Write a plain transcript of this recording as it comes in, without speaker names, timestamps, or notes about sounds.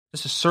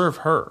just to serve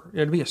her,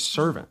 to be a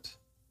servant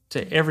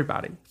to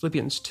everybody.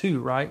 Philippians 2,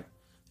 right?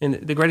 And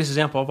the greatest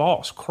example of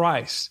all is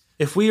Christ.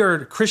 If we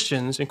are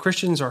Christians and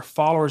Christians are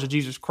followers of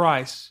Jesus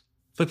Christ,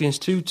 Philippians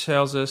 2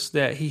 tells us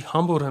that he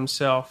humbled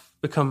himself,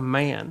 become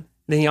man.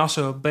 Then he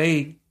also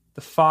obeyed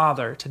the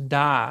Father to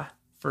die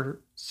for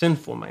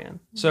sinful man.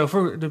 So if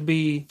we're to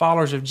be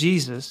followers of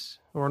Jesus,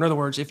 or in other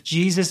words, if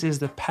Jesus is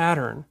the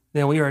pattern,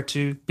 then we are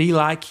to be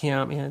like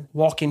him and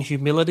walk in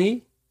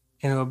humility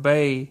and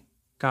obey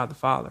God the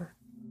Father.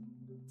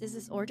 This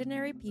is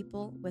Ordinary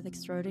People with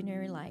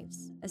Extraordinary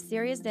Lives, a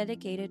series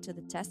dedicated to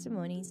the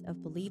testimonies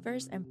of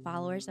believers and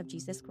followers of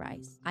Jesus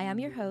Christ. I am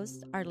your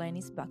host,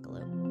 Arlenis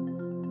Buckalow.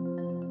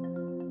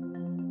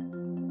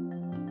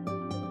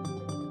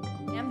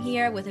 I'm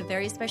here with a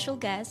very special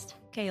guest,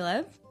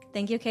 Caleb.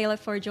 Thank you, Caleb,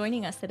 for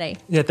joining us today.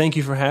 Yeah, thank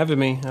you for having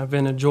me. I've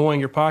been enjoying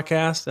your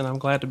podcast, and I'm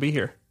glad to be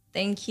here.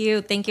 Thank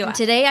you. Thank you.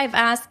 Today, I've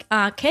asked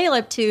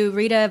Caleb to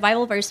read a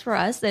Bible verse for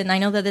us, and I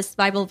know that this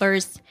Bible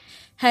verse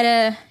had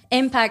an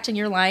impact in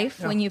your life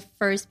when you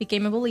first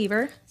became a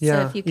believer. Yeah,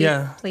 so if you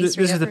could please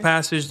read This is the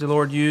passage the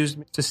Lord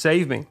used to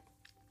save me.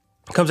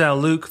 It comes out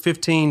of Luke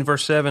 15,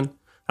 verse 7.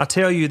 I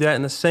tell you that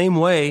in the same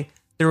way,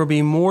 there will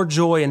be more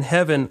joy in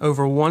heaven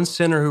over one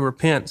sinner who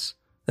repents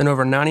than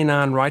over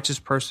 99 righteous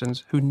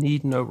persons who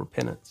need no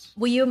repentance.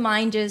 Will you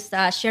mind just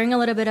sharing a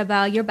little bit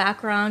about your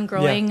background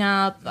growing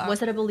up?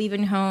 Was it a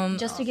believing home?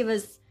 Just to give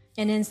us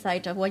an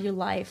insight of what your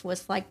life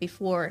was like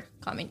before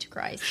coming to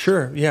Christ.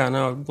 Sure. Yeah,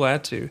 no, I'm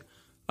glad to.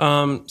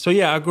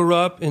 I grew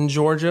up in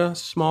Georgia,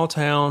 small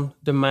town,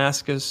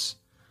 Damascus.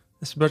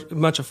 It's a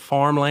bunch of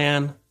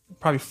farmland,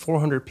 probably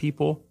 400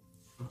 people.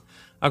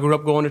 I grew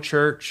up going to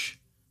church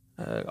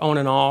on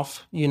and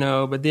off,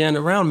 but then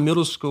around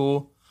middle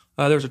school,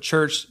 there was a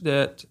church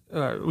that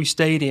we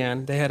stayed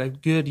in. They had a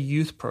good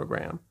youth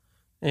program,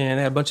 and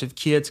they had a bunch of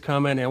kids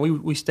coming, and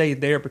we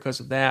stayed there because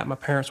of that. My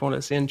parents wanted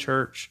us in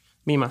church,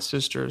 me and my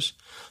sisters.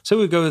 So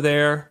we would go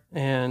there,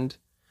 and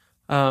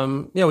I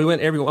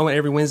went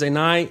every Wednesday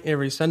night,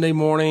 every Sunday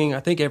morning, I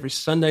think every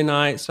Sunday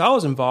night. So I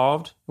was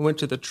involved. I went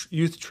to the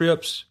youth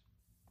trips,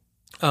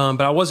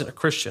 but I wasn't a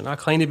Christian. I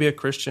claimed to be a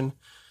Christian.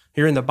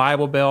 Here in the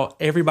Bible Belt,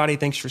 everybody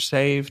thinks you're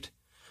saved.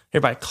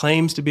 Everybody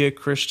claims to be a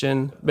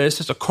Christian, but it's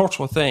just a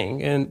cultural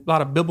thing. And a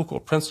lot of biblical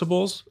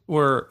principles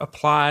were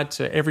applied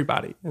to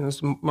everybody, and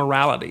it's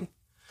morality.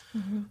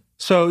 Mm-hmm.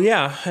 So,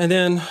 and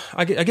then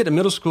I get to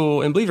middle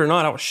school, and believe it or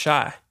not, I was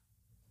shy.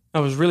 I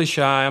was really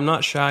shy. I'm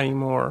not shy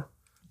anymore.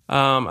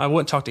 I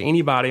wouldn't talk to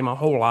anybody my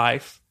whole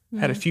life. Mm-hmm.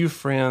 Had a few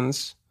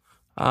friends.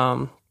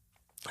 And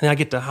I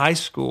get to high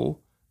school,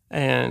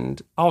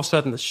 and all of a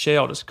sudden the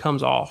shell just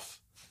comes off.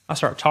 I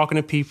start talking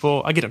to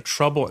people. I get in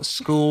trouble at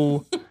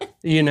school.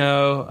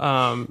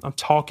 I'm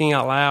talking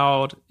out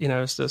loud.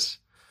 It's just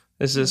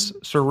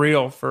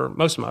surreal for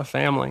most of my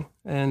family.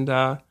 And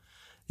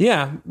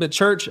but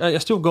church, I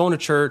still going to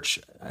church.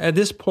 At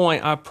this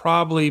point, I've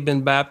probably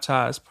been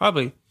baptized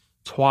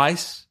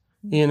twice.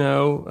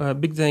 A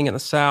big thing in the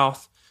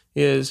South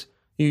is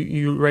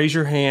you raise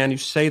your hand, you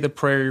say the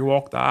prayer, you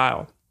walk the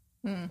aisle.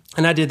 And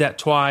I did that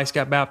twice,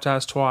 got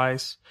baptized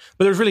twice,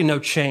 but there was really no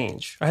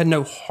change. I had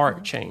no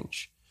heart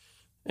change.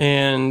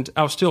 And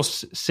I was still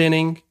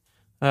sinning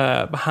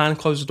behind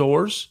closed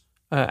doors.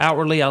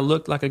 Outwardly, I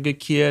looked like a good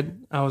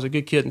kid. I was a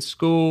good kid in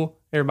school.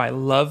 Everybody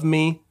loved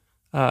me.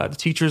 The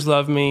teachers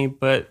loved me.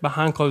 But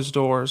behind closed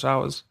doors, I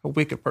was a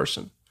wicked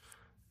person.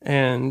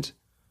 And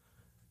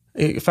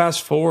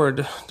fast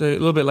forward to a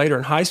little bit later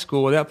in high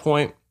school, at that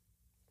point,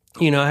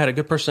 I had a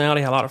good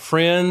personality, had a lot of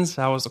friends.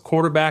 I was the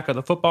quarterback of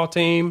the football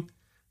team.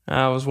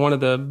 I was one of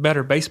the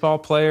better baseball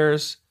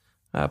players.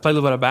 I played a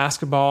little bit of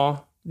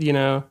basketball,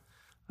 So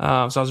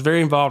I was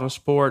very involved in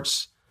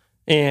sports,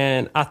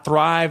 and I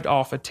thrived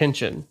off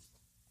attention.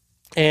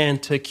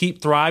 And to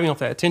keep thriving off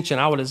that attention,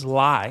 I would just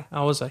lie.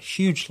 I was a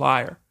huge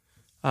liar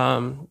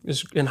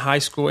in high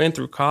school and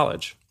through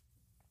college.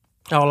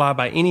 I would lie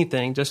about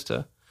anything just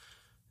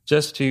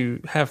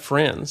to have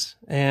friends.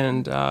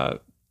 And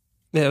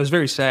it was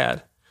very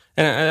sad.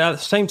 And at the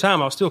same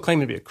time, I was still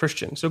claiming to be a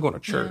Christian, still going to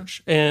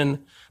church. Yeah. And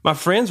my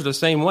friends were the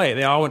same way.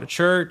 They all went to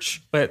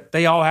church, but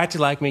they all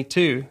acted like me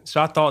too.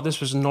 So I thought this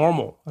was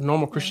normal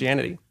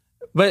Christianity.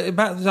 But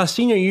about my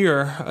senior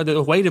year,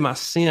 the weight of my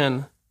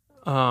sin,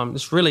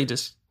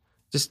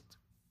 just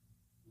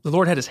the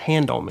Lord had his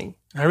hand on me.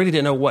 I really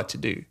didn't know what to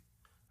do.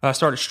 I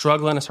started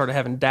struggling. I started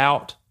having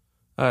doubt.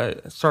 I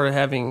started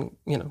having,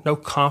 no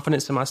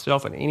confidence in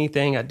myself in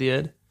anything I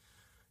did.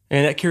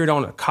 And that carried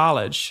on to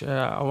college.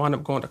 I wound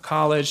up going to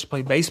college to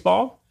play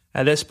baseball.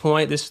 At this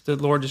point, the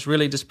Lord just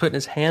really putting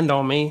his hand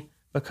on me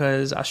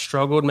because I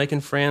struggled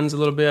making friends a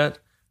little bit.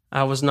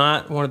 I was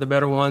not one of the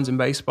better ones in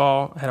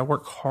baseball. I had to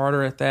work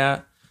harder at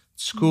that.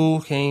 School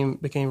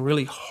became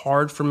really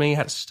hard for me. I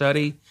had to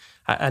study.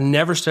 I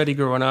never studied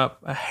growing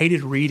up. I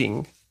hated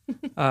reading.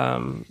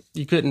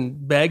 You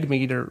couldn't beg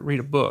me to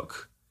read a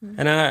book. Mm-hmm.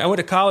 And I went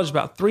to college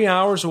about 3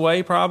 hours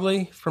away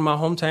probably from my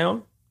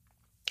hometown.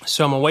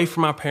 So I'm away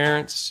from my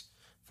parents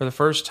for the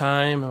first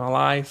time in my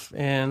life,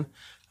 and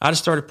I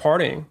just started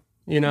partying.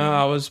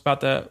 I was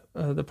about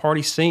the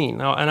party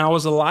scene, and I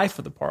was the life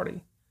of the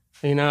party.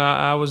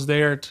 I was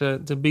there to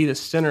be the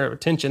center of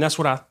attention. That's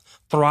what I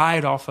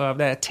thrived off of,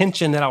 that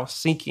attention that I was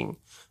seeking,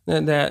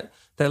 that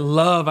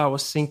love I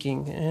was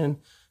seeking, and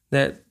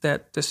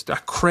that just I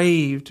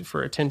craved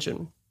for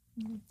attention.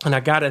 And I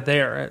got it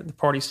there at the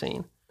party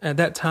scene. At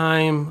that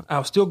time, I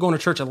was still going to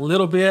church a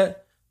little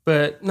bit,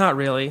 but not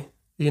really.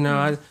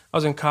 I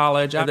was in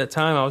college. At that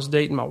time, I was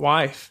dating my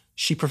wife.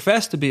 She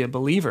professed to be a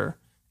believer,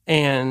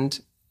 and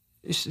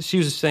she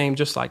was the same,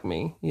 just like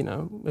me. It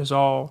was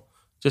all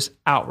just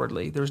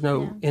outwardly. There was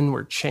no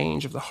inward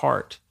change of the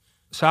heart.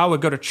 So I would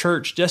go to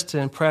church just to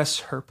impress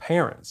her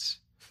parents.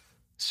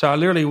 So I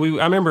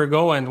remember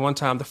going one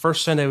time, the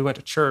first Sunday we went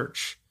to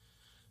church,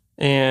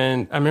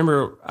 and I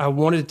remember I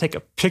wanted to take a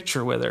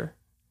picture with her.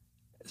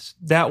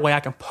 That way I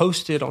can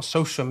post it on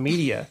social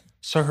media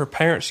so her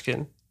parents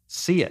can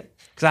see it.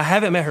 Because I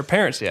haven't met her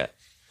parents yet.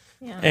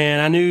 Yeah.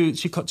 And I knew,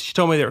 she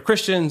told me they were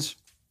Christians,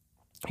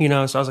 so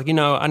I was like,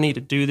 I need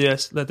to do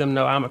this, let them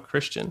know I'm a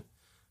Christian.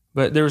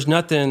 But there was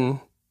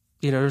nothing,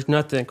 there's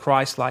nothing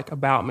Christ-like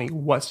about me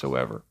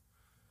whatsoever.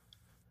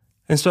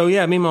 And so, me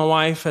and my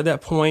wife at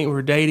that point, we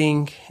were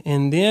dating,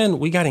 and then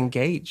we got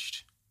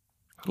engaged.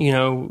 We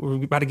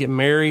were about to get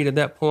married at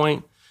that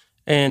point.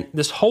 And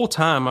this whole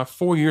time, my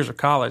 4 years of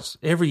college,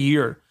 every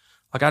year,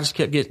 I just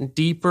kept getting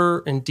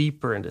deeper and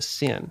deeper into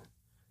sin.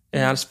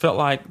 And I just felt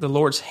like the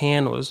Lord's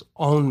hand was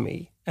on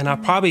me. And I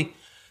probably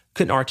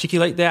couldn't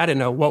articulate that. I didn't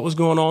know what was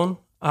going on.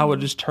 I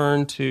would just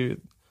turn to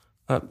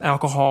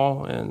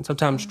alcohol and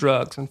sometimes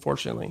drugs,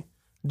 unfortunately,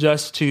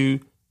 just to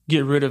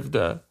get rid of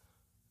the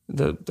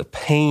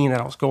pain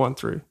that I was going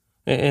through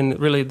and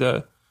really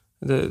the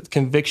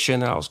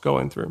conviction that I was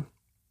going through.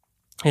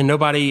 And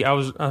I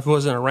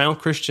wasn't around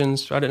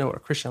Christians, so I didn't know what a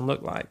Christian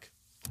looked like.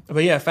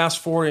 But fast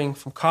forwarding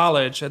from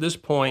college, at this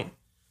point,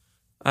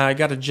 I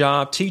got a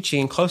job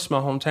teaching close to my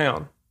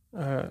hometown.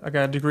 I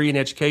got a degree in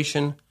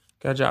education,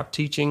 got a job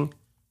teaching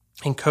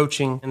and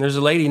coaching. And there's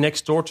a lady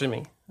next door to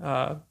me.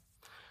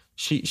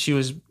 She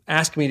was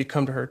asking me to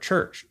come to her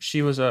church.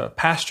 She was a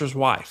pastor's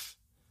wife.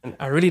 And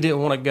I really didn't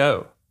want to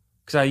go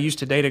because I used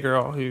to date a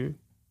girl who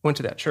went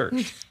to that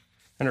church.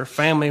 And her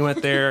family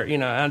went there.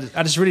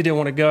 I just really didn't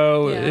want to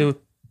go. Yeah.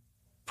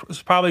 It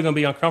was probably going to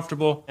be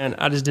uncomfortable, and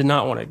I just did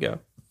not want to go.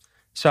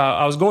 So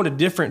I was going to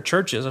different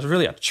churches. I was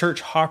really a church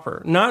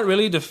hopper, not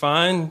really to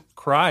find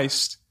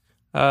Christ,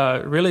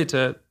 really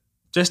to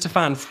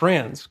find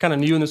friends. Kind of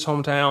new in this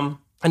hometown.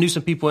 I knew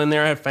some people in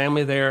there. I had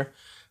family there,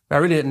 but I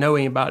really didn't know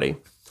anybody.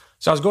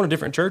 So I was going to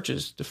different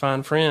churches to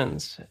find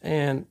friends.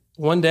 And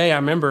one day I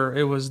remember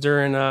it was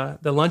during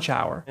the lunch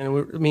hour,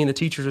 and me and the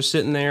teachers were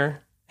sitting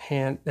there,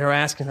 and they were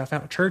asking if I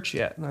found a church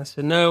yet. And I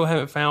said, no, I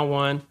haven't found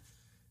one.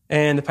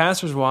 And the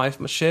pastor's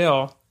wife,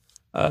 Michelle,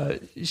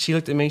 she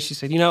looked at me, she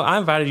said, I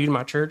invited you to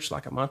my church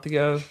like a month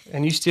ago,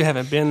 and you still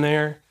haven't been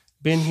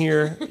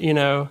here,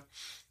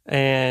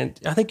 and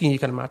I think you need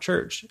to come to my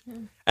church.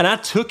 Mm-hmm. And I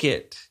took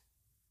it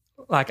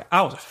like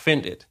I was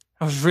offended.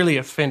 I was really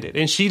offended.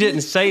 And she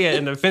didn't say it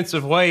in an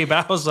offensive way,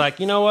 but I was like,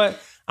 you know what?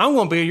 I'm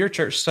going to be at your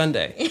church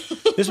Sunday.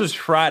 This was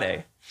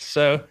Friday.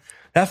 So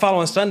that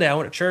following Sunday, I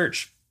went to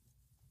church,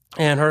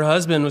 and her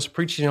husband was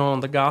preaching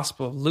on the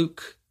gospel of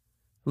Luke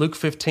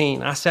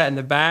 15. I sat in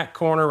the back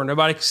corner where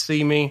nobody could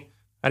see me.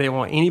 I didn't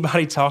want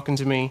anybody talking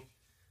to me.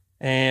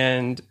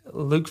 And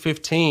Luke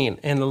 15,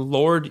 and the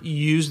Lord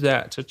used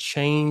that to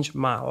change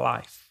my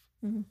life.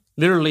 Mm-hmm.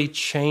 Literally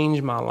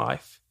change my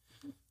life.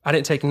 I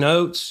didn't take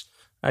notes.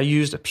 I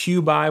used a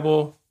pew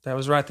Bible that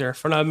was right there in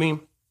front of me.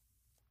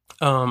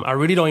 I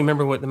really don't even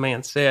remember what the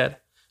man said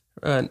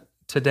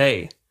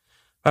today.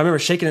 I remember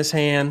shaking his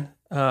hand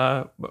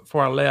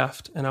before I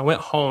left, and I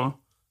went home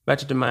back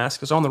to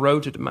Damascus, on the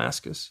road to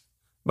Damascus.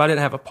 But I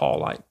didn't have a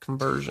Paul-like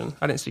conversion.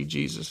 I didn't see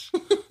Jesus.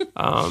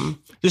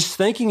 Just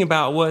thinking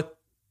about what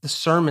the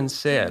sermon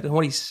said and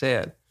what he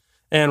said,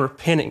 and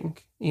repenting,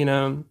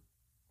 and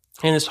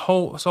this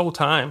whole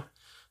time,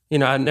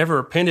 I never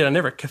repented. I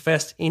never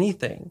confessed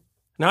anything.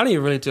 Not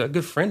even really to a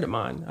good friend of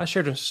mine. I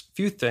shared a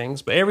few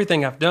things, but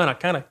everything I've done, I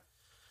kind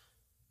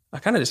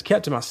of just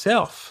kept to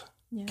myself,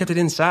 kept it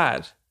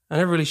inside. I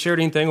never really shared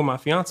anything with my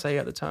fiance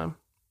at the time.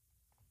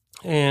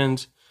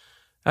 And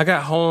I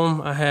got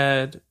home. I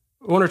had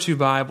one or two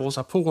Bibles.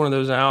 I pulled one of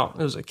those out.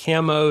 It was a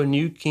camo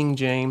New King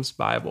James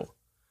Bible.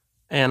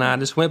 And I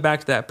just went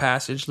back to that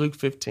passage, Luke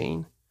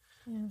 15,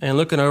 and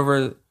looking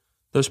over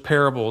those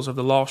parables of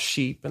the lost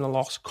sheep and the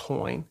lost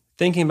coin,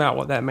 thinking about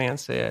what that man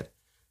said.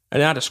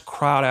 And I just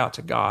cried out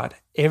to God,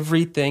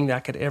 everything that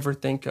I could ever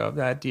think of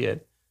that I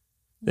did,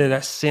 that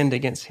I sinned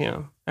against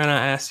him. And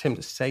I asked him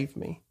to save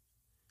me.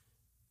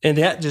 And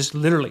that just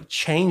literally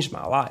changed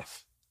my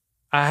life.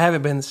 I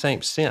haven't been the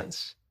same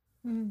since.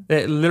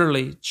 It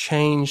literally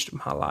changed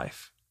my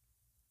life.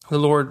 The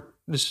Lord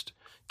just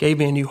gave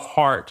me a new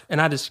heart.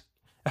 And I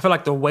felt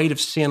like the weight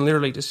of sin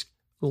literally just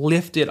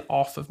lifted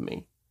off of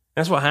me.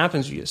 That's what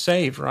happens when you get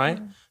saved, right?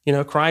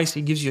 Mm-hmm. Christ,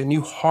 he gives you a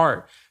new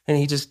heart, and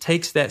he just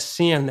takes that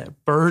sin,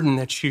 that burden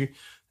that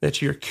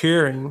you're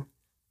carrying,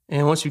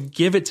 and once you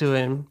give it to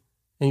him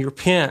and you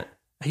repent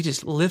he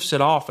just lifts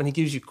it off and he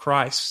gives you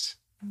Christ.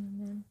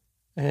 Amen.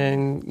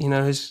 And,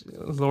 his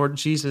Lord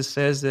Jesus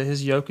says that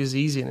his yoke is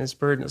easy and his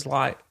burden is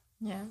light.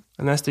 Yeah.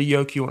 And that's the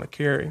yoke you want to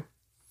carry.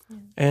 Yeah.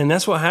 And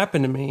that's what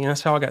happened to me. And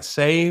that's how I got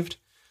saved.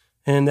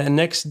 And I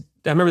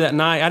remember that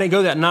night. I didn't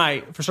go that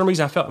night. For some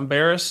reason, I felt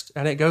embarrassed.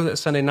 I didn't go that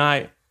Sunday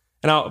night.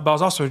 But I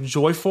was also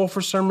joyful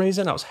for some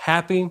reason. I was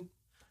happy.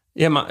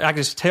 Yeah, I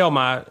could just tell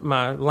my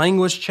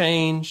language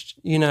changed.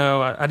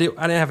 I didn't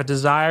have a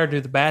desire to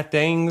do the bad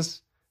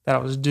things that I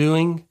was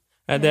doing.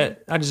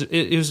 That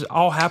it was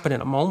all happened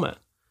in a moment.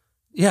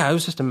 Yeah, it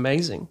was just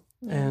amazing.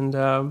 Yeah. And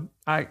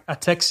I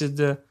texted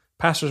the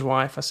pastor's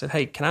wife. I said,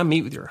 "Hey, can I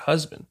meet with your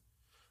husband?"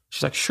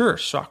 She's like, "Sure."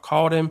 So I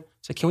called him.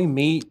 Said, "Can we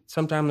meet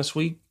sometime this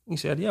week?" He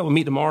said, "Yeah, we'll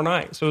meet tomorrow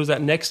night." So it was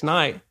that next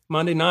night,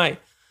 Monday night.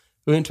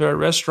 We went to a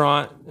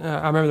restaurant.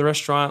 I remember the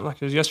restaurant like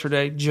it was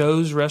yesterday,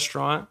 Joe's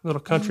Restaurant, little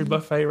country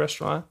buffet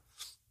restaurant.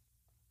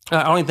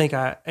 I don't even think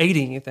I ate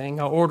anything.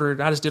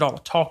 I just did all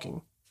the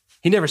talking.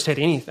 He never said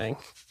anything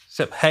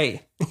except,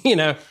 "Hey,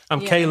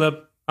 I'm Caleb,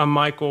 I'm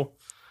Michael,"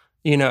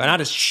 and I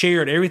just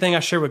shared everything I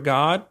shared with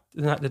God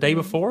the day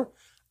before.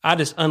 I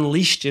just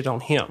unleashed it on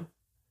him.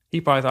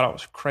 He probably thought I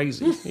was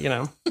crazy,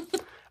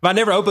 But I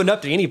never opened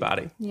up to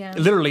anybody,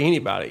 literally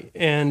anybody.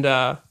 And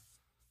I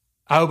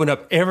opened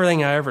up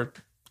everything I ever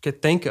could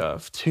think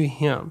of to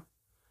him.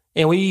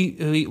 And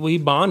we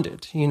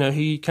bonded.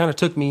 He kind of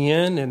took me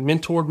in and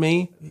mentored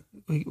me.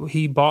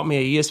 He bought me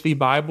an ESV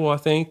Bible, I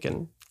think,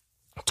 and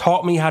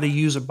taught me how to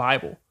use a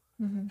Bible.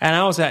 Mm-hmm. And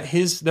I was at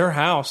their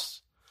house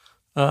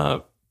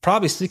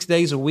probably 6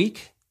 days a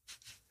week.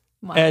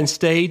 Wow. And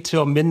stayed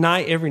till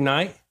midnight every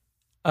night.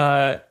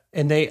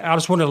 And I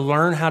just wanted to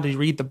learn how to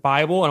read the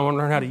Bible, and I wanted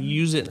to learn how to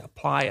use it and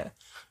apply it.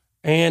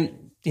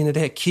 And, they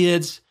had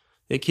kids.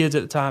 They had kids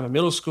at the time in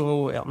middle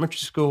school, elementary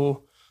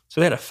school. So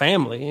they had a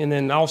family. And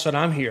then all of a sudden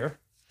I'm here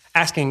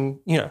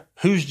asking,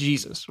 who's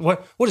Jesus?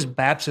 What does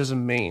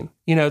baptism mean?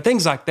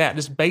 Things like that,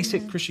 just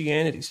basic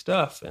Christianity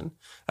stuff. And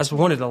I just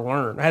wanted to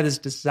learn. I had this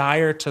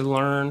desire to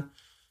learn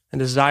and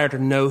desire to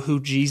know who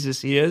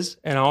Jesus is.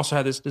 And I also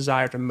had this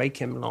desire to make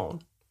him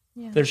known.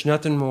 Yeah. There's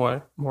nothing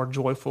more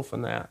joyful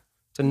than that.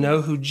 To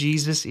know who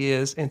Jesus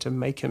is and to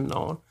make him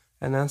known.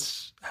 And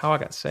that's how I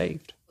got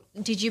saved.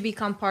 Did you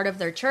become part of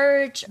their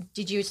church?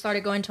 Did you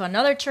start going to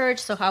another church?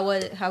 So how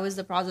was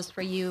the process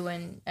for you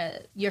and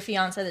your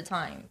fiance at the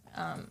time?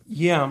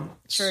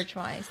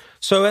 Church-wise.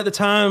 So at the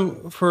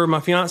time, for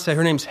my fiance,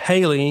 her name's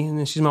Haley,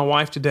 and she's my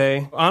wife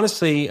today.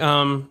 Honestly,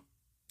 kind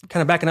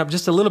of backing up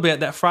just a little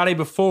bit, that Friday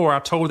before, I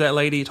told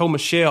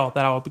Michelle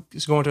that I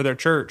was going to their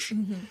church.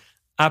 Mm-hmm.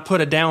 I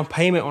put a down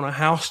payment on a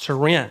house to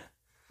rent.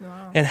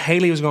 Wow. And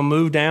Haley was going to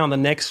move down the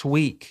next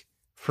week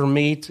for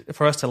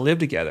us to live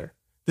together.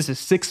 This is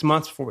 6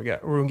 months before we're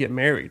going to get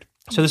married.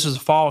 So this was the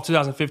fall of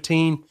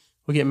 2015.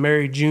 We get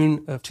married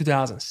June of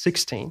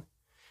 2016.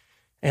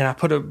 And I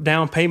put a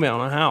down payment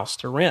on a house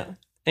to rent.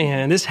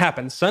 And this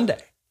happened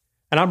Sunday.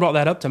 And I brought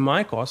that up to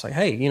Michael. I was like,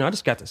 "Hey, I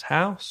just got this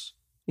house,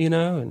 and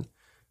I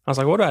was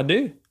like, "What do I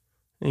do?"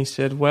 And he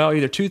said, "Well,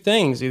 either two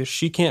things. Either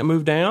she can't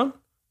move down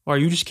or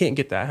you just can't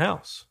get that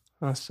house."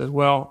 And I said,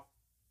 "Well,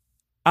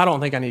 I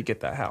don't think I need to get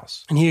that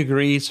house." And he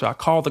agreed. So I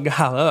called the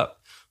guy up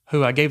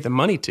who I gave the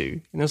money to.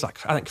 And it was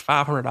like, I think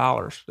 $500.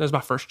 That was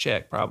my first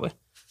check, probably.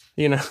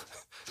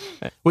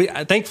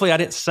 Thankfully, I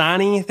didn't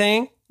sign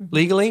anything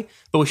legally,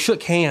 but we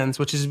shook hands,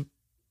 which is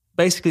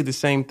basically the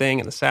same thing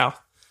in the South.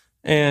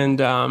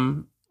 And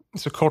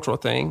it's a cultural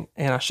thing.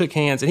 And I shook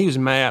hands, and he was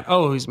mad.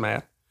 Oh, he was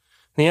mad.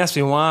 And he asked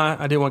me why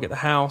I didn't want to get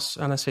the house.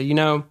 And I said, you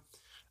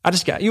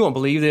won't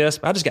believe this,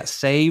 but I just got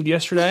saved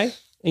yesterday.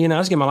 I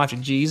just gave my life to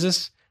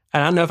Jesus.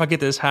 And I know if I get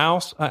to this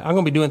house, I'm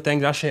going to be doing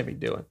things I shouldn't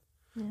be doing.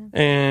 Yeah.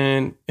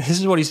 And this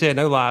is what he said,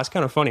 no lie. It's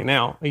kind of funny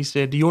now. He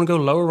said, "Do you want to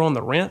go lower on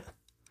the rent?"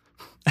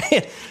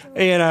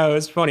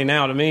 It's funny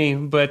now to me.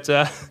 But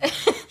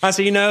I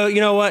said, you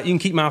know what? You can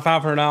keep my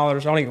 $500. I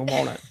don't even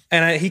want it.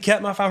 And he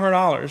kept my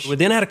 $500. But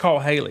then I had to call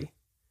Haley.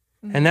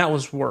 Mm-hmm. And that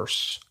was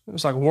worse. It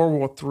was like World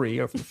War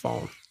III over the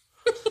phone.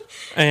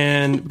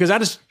 And because I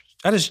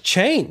just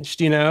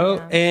changed,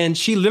 Yeah. And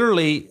she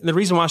literally, the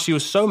reason why she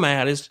was so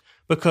mad is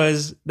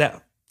because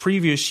that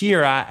previous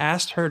year, I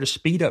asked her to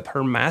speed up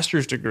her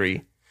master's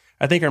degree.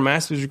 I think her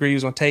master's degree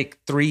was going to take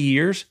 3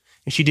 years,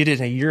 and she did it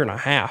in a year and a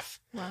half.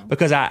 Wow.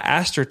 Because I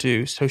asked her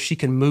to, so she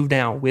can move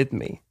down with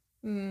me.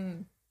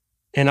 Mm.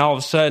 And all of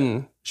a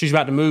sudden, she's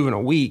about to move in a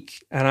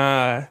week, and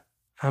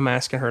I'm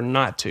asking her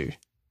not to.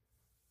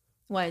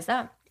 Why is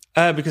that?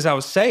 Because I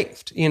was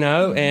saved,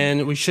 mm-hmm.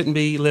 and we shouldn't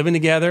be living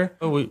together.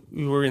 We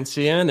were in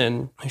sin,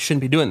 and we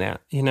shouldn't be doing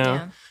that,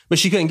 Yeah. But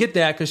she couldn't get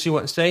that because she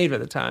wasn't saved at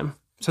the time.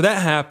 So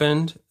that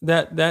happened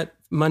that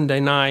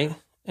Monday night.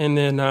 And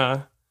then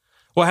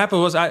what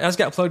happened was I just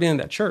got plugged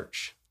into that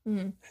church.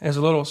 Mm-hmm. As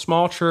a little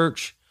small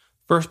church,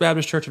 First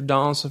Baptist Church of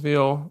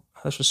Donaldsonville.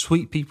 There's some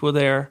sweet people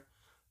there.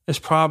 There's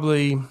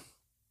probably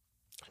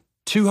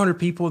 200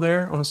 people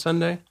there on a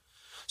Sunday.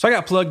 So I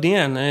got plugged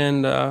in,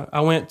 and I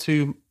went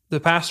to the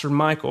pastor,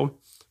 Michael,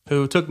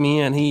 who took me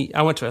in.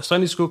 I went to a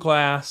Sunday school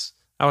class.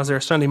 I was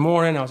there Sunday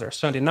morning. I was there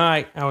Sunday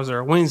night. I was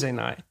there Wednesday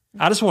night.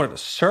 I just wanted to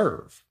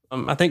serve.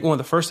 I think one of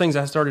the first things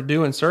I started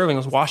doing serving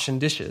was washing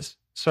dishes.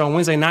 So on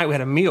Wednesday night, we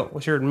had a meal.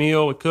 We shared a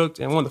meal, we cooked,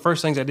 and one of the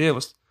first things I did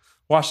was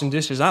washing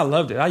dishes. I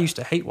loved it. I used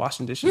to hate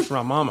washing dishes for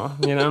my mama,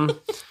 And,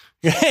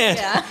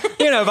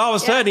 if all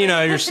of a sudden,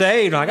 you're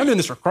saved, like, I'm doing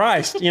this for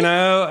Christ,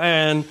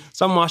 and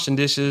so I'm washing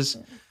dishes.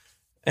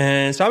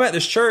 And so I'm at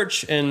this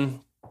church, and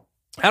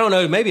I don't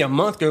know, maybe a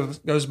month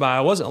goes by.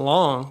 It wasn't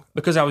long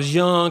because I was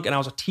young and I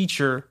was a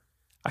teacher.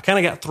 I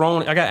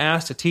got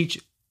asked to teach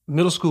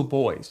middle school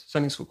boys,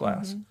 Sunday school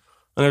class. And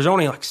there's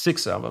only like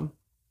 6 of them.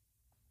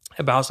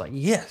 But I was like,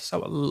 yes, I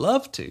would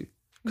love to,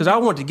 because I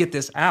wanted to get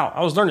this out.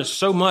 I was learning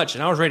so much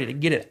and I was ready to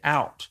get it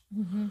out.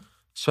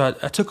 So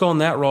I took on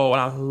that role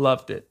and I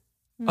loved it.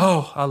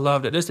 Oh, I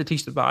loved it. Just to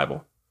teach the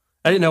Bible.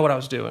 I didn't know what I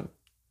was doing,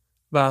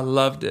 but I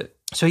loved it.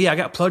 So I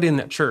got plugged in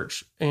that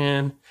church.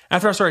 And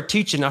after I started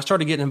teaching, I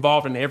started getting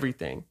involved in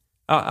everything.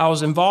 I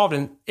was involved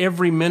in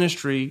every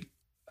ministry,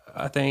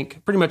 I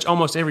think, pretty much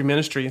almost every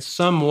ministry in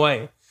some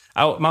way.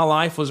 My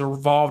life was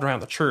revolved around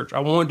the church. I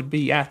wanted to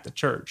be at the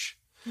church.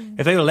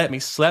 If they would have let me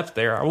sleep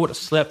there, I would have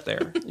slept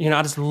there.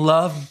 I just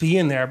love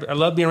being there. I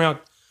love being around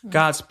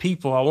God's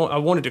people. I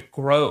wanted to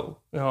grow.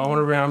 I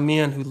wanted around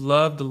men who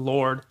loved the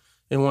Lord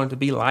and wanted to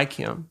be like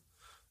him.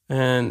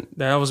 And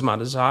that was my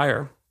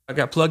desire. I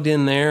got plugged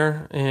in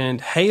there,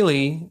 and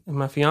Haley,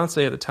 my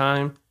fiance at the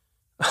time,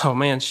 oh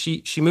man,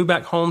 she moved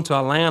back home to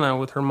Atlanta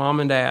with her mom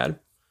and dad.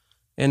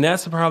 And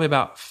that's probably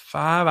about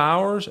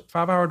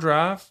 5-hour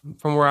drive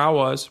from where I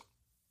was.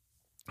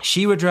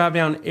 She would drive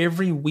down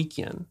every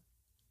weekend,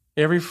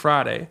 every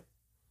Friday,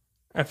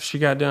 after she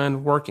got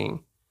done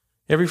working,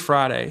 every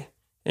Friday.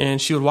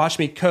 And she would watch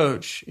me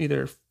coach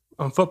either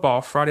on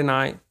football Friday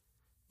night,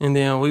 and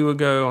then we would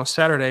go on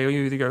Saturday. We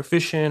would either go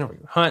fishing or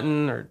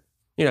hunting or,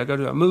 go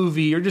to a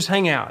movie or just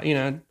hang out,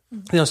 Then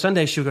on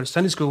Sunday, she would go to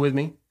Sunday school with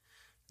me,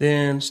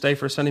 then stay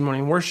for Sunday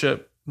morning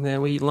worship, and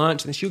then we eat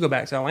lunch, and then she would go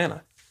back to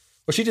Atlanta.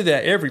 Well, she did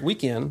that every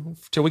weekend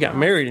until we got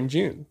married in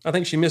June. I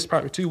think she missed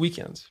probably 2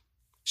 weekends.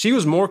 She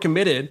was more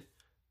committed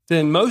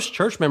than most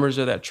church members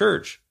of that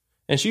church,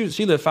 and she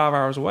lived 5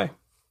 hours away.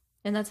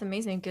 And that's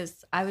amazing,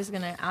 because I was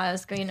going to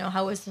ask,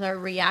 how was her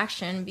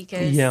reaction?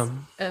 Because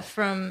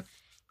from,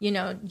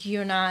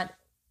 you're not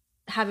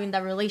having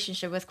that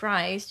relationship with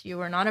Christ, you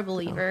were not a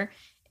believer,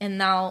 and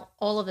now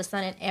all of a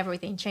sudden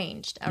everything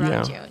changed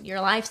around you.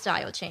 Your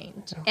lifestyle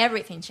changed,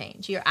 everything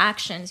changed, your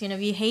actions,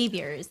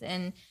 behaviors.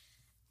 And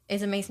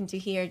it's amazing to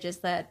hear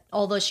just that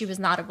although she was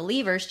not a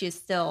believer, she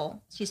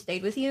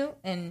stayed with you,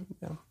 and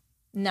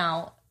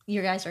now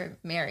you guys are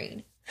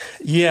married.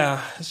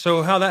 Yeah.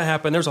 So how that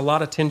happened, there's a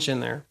lot of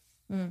tension there.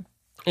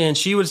 And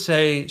she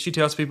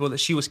tells people that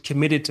she was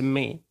committed to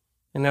me,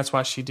 and that's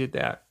why she did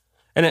that.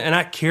 And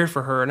I cared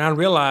for her. And I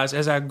realized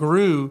as I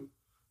grew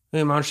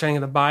in my understanding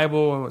of the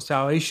Bible and what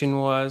salvation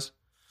was,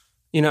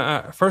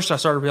 first I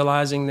started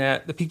realizing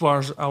that the people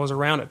I was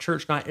around at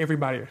church, not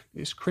everybody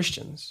is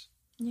Christians.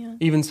 Yeah.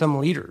 Even some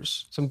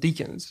leaders, some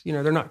deacons,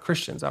 they're not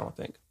Christians, I don't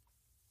think.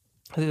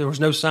 There was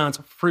no signs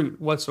of fruit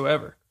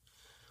whatsoever.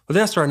 But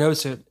then I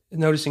started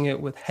noticing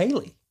it with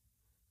Haley.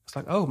 It's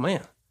like, oh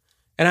man.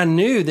 And I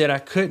knew that I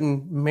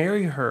couldn't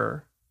marry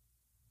her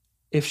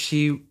if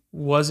she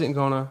wasn't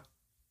going to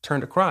turn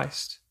to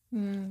Christ.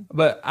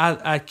 But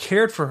I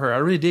cared for her. I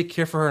really did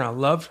care for her, and I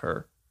loved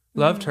her.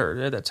 Loved her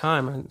at that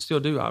time, and still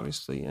do,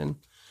 obviously. And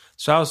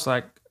so I was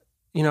like,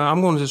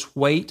 I'm going to just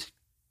wait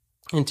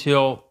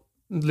until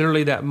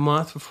literally that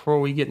month before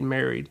we get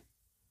married.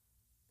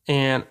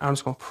 And I'm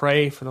just going to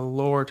pray for the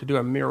Lord to do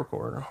a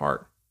miracle in her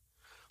heart.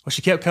 Well,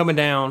 she kept coming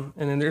down,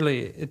 and then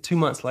literally 2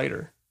 months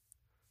later,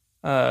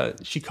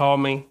 she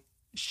called me.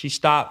 She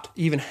stopped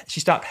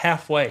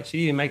halfway. She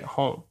didn't even make it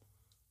home.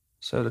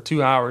 So the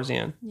 2 hours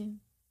in,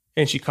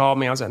 and she called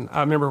me. I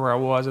remember where I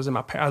was.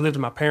 I lived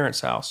in my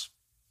parents' house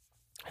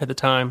at the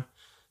time,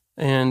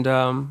 and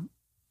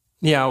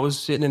I was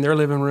sitting in their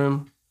living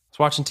room. I was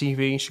watching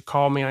TV. She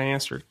called me. I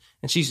answered,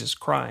 and she's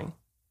just crying.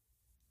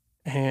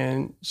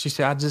 And she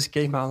said, "I just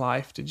gave my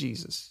life to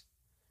Jesus,"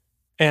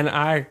 and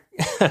I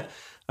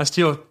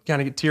still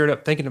kind of get teared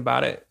up thinking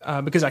about it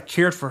because I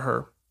cared for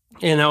her.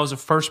 And I was the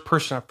first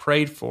person I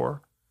prayed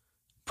for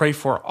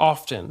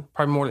often,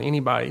 probably more than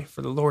anybody,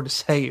 for the Lord to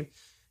save.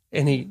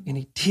 And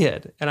he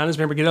did. And I just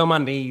remember getting on my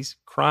knees,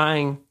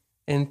 crying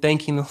and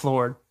thanking the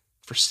Lord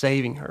for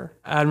saving her.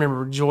 I remember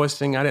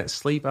rejoicing. I didn't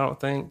sleep, I don't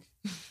think.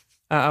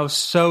 I was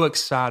so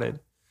excited.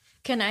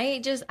 Can I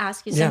just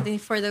ask you something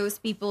for those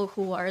people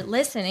who are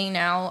listening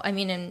now? I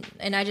mean,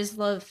 and I just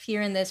love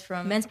hearing this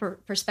from men's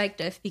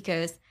perspective,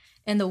 because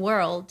in the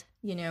world,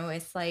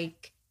 it's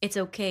like, it's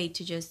okay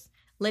to just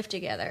live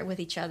together with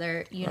each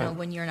other,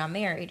 when you're not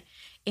married.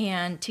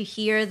 And to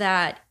hear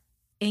that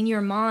in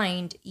your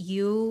mind,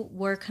 you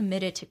were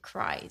committed to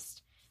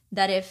Christ,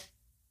 that if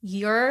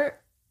your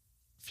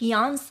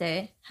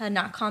fiance had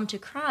not come to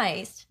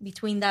Christ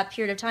between that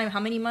period of time, how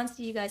many months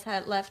do you guys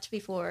had left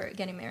before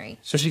getting married?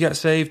 So she got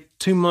saved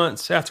 2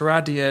 months after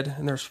I did,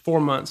 and there's 4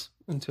 months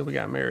until we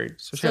got married.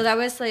 So that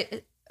was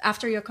like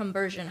after your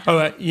conversion.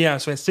 So we had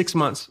 6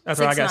 months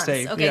after I got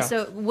saved. Okay,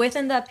 so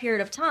within that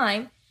period of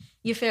time,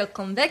 you feel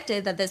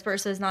convicted that this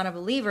person is not a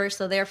believer,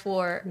 so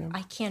therefore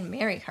I can't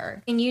marry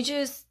her. And you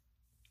just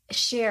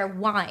share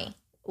why.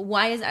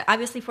 Why is that?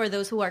 Obviously for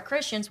those who are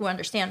Christians who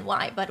understand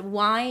why, but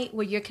why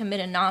were you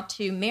committed not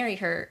to marry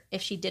her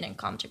if she didn't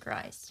come to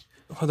Christ?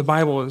 Well, the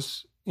Bible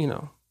is,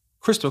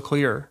 crystal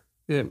clear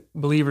that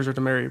believers are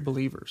to marry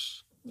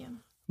believers. Yeah.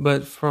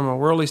 But from a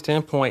worldly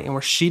standpoint, and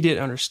where she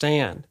didn't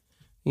understand,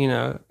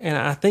 and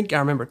I think I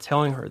remember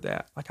telling her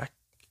that, like, I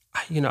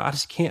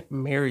just can't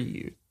marry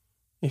you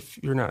if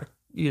you're not,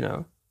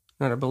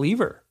 not a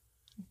believer.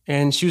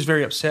 And she was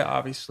very upset,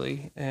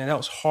 obviously, and that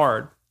was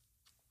hard.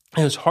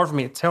 And it was hard for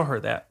me to tell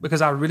her that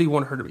because I really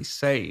wanted her to be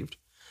saved.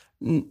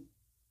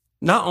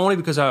 Not only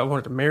because I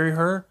wanted to marry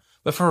her,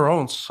 but for her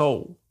own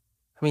soul.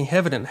 I mean,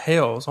 heaven and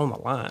hell is on the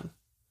line.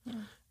 Yeah.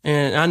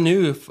 And I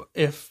knew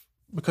if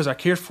because I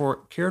cared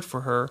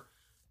for her,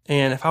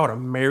 and if I would have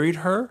married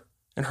her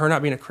and her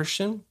not being a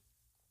Christian,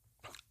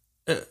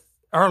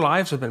 our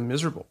lives would have been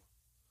miserable.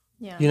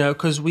 Yeah.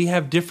 Because we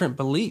have different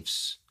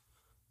beliefs.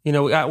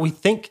 We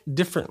think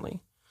differently.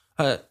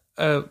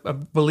 A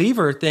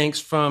believer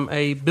thinks from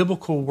a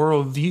biblical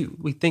worldview.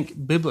 We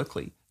think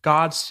biblically,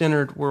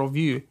 God-centered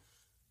worldview.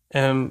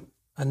 And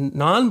a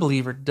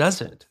non-believer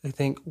doesn't. They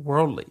think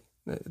worldly.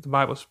 The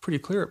Bible is pretty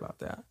clear about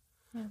that.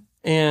 Yeah.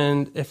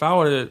 And if I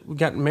would have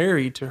gotten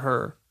married to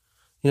her,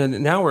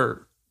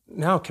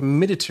 now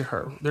committed to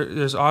her.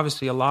 There's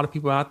obviously a lot of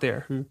people out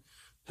there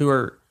who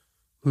are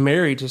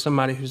married to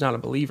somebody who's not a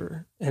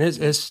believer, and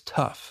it's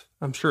tough.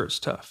 I'm sure it's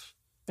tough,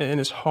 and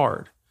it's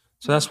hard.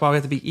 So that's why we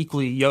have to be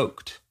equally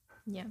yoked.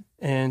 Yeah.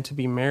 And to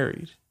be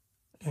married.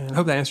 And I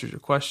hope that answers your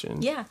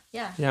question. Yeah.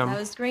 That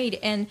was great.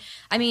 And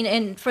I mean,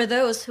 and for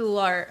those who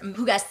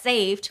got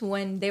saved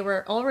when they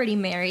were already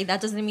married,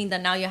 that doesn't mean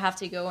that now you have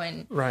to go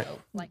and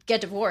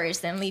get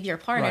divorced and leave your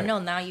partner. Right. No,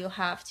 now you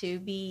have to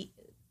be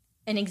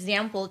an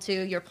example to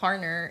your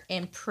partner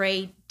and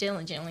pray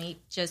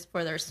diligently just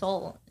for their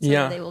soul so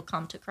that they will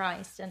come to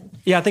Christ. And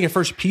I think in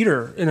 1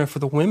 Peter, for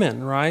the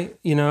women, right?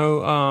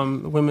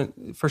 Women,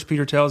 1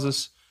 Peter tells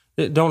us,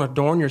 don't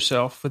adorn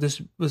yourself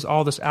with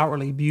all this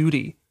outwardly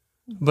beauty,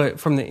 but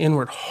from the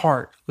inward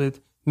heart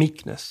with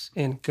meekness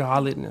and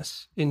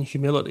godliness and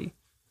humility.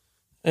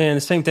 And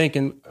the same thing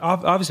can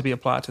obviously be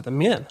applied to the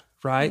men,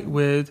 right?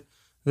 With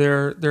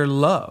their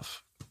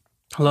love.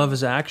 Love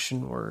is an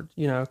action word.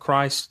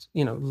 Christ,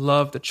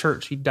 loved the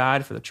church. He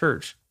died for the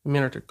church.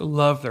 Men are to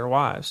love their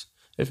wives.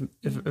 If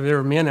there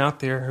are men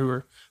out there who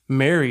are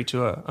married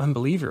to an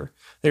unbeliever,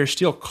 they're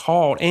still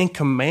called and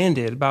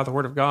commanded by the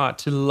word of God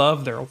to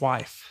love their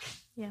wife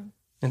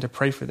and to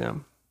pray for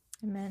them.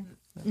 Amen.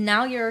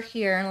 Now you're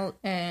here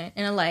in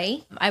LA.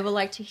 I would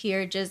like to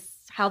hear just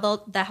how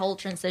that whole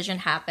transition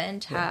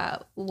happened,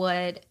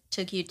 what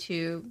took you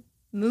to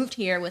move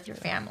here with your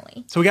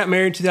family. So we got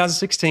married in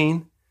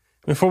 2016.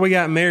 Before we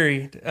got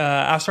married,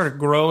 I started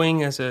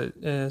growing as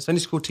a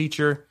Sunday school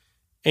teacher,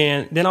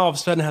 and then all of a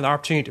sudden I had the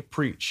opportunity to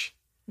preach.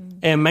 Mm-hmm.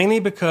 And mainly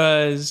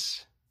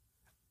because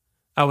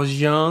I was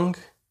young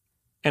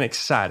and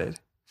excited.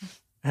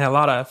 I had a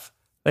lot of,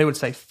 they would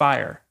say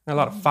fire, a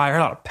lot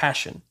of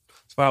passion.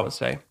 That's what I would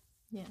say.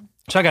 Yeah.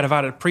 So I got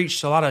invited to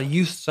preach to a lot of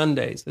youth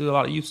Sundays. They do a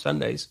lot of youth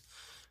Sundays.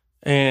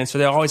 And so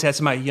they always had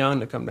somebody young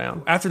to come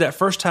down. After that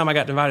first time I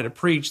got invited to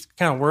preach,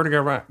 kind of word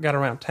got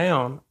around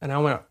town, and I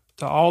went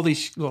to all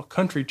these little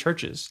country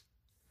churches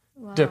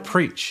to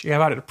preach. I got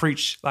invited to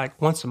preach like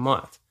once a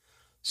month.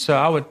 So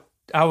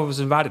I was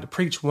invited to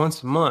preach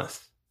once a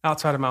month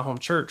outside of my home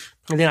church.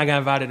 And then I got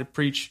invited to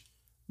preach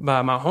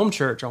by my home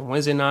church on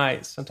Wednesday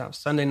nights, sometimes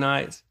Sunday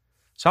nights.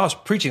 So I was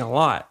preaching a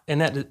lot, and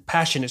that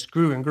passion just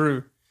grew and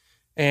grew.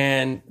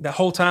 And the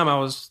whole time I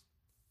was,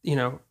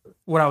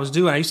 what I was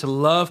doing, I used to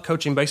love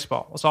coaching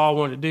baseball. That's all I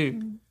wanted to do.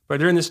 Mm-hmm. But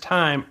during this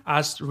time,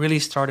 I really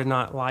started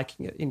not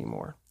liking it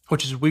anymore,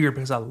 which is weird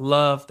because I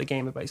love the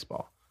game of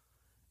baseball.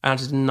 I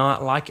did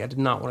not like it. I did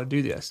not want to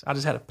do this. I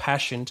just had a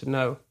passion to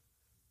know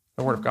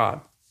the Word of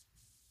God.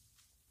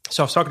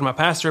 So I was talking to my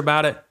pastor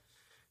about it.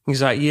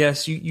 He's like,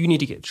 yes, you need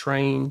to get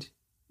trained.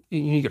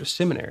 You need to go to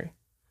seminary.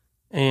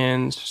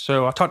 And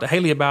so I talked to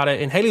Haley about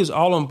it, and Haley was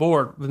all on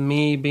board with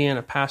me being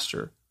a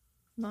pastor.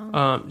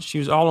 Wow. She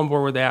was all on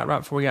board with that right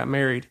before we got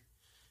married.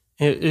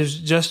 It was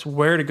just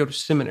where to go to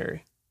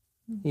seminary,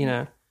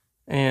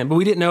 but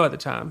we didn't know at the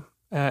time.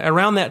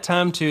 Around that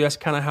time, too, that's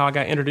kind of how I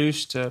got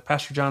introduced to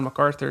Pastor John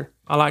MacArthur.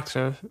 I like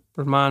to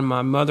remind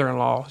my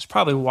mother-in-law, who's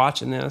probably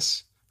watching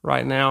this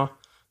right now.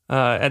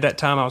 At that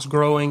time, I was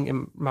growing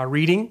in my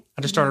reading.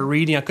 I just started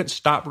reading. I couldn't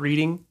stop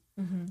reading.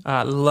 Mm-hmm.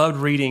 I loved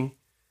reading.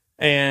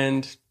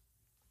 And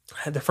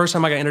the first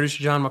time I got introduced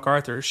to John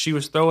MacArthur, she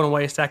was throwing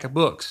away a stack of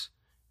books.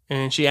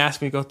 And she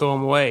asked me to go throw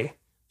them away.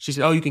 She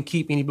said, you can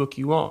keep any book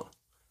you want.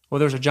 Well,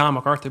 there's a John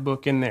MacArthur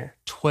book in there,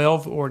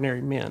 12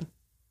 Ordinary Men.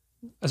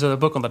 So the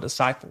book on the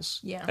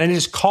disciples. Yeah. And it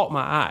just caught my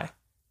eye.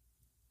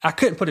 I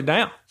couldn't put it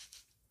down.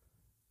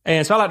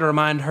 And so I like to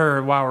remind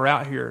her while we're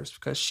out here is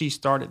because she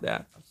started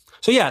that.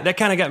 So that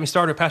kind of got me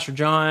started with Pastor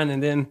John.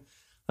 And then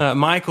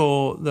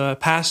Michael, the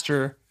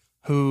pastor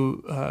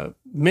who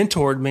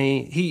mentored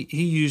me,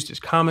 he used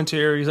his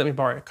commentaries, let me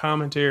borrow a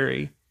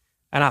commentary.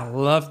 And I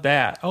loved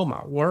that. Oh,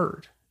 my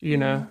word. You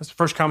know, that's the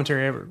first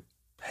commentary I ever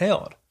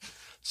held.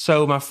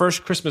 So my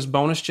first Christmas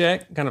bonus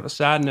check, kind of a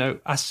side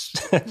note,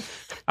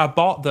 I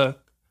bought the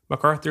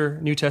MacArthur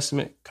New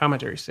Testament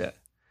commentary set,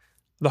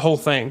 the whole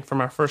thing for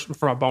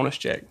my bonus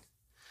check.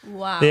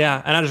 Wow.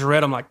 Yeah, and I just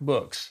read them like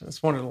books. I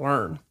just wanted to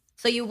learn.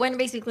 So you went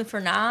basically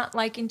from not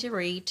liking to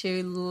read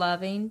to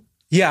loving.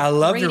 Yeah, I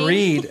love reading. to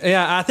read.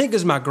 Yeah, I think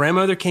as my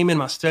grandmother came in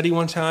my study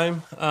one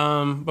time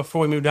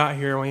before we moved out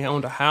here, we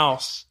owned a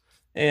house,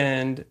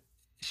 and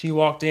she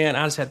walked in.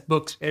 I just had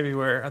books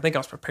everywhere. I think I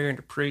was preparing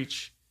to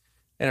preach,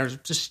 and there was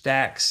just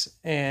stacks.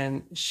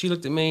 And she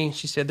looked at me and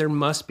she said, "There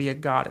must be a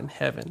God in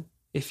heaven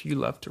if you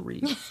love to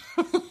read."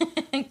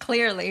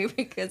 Clearly,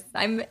 because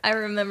I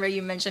remember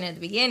you mentioned at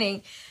the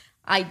beginning,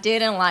 I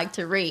didn't like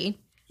to read.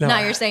 No, now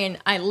you're saying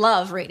I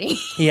love reading.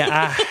 Yeah,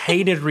 I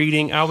hated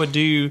reading. I would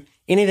do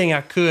anything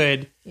I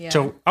could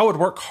I would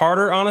work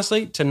harder,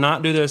 honestly, to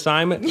not do the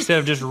assignment instead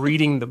of just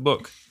reading the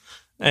book.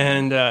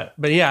 And,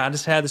 but yeah, I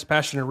just had this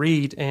passion to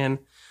read. And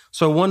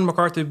so one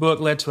MacArthur book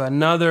led to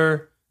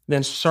another,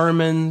 then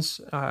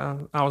sermons.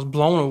 I was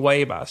blown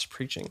away by his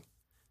preaching.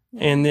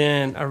 And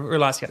then I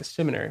realized he had a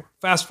seminary.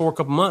 Fast forward a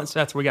couple months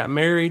after we got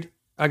married,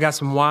 I got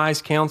some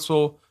wise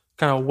counsel.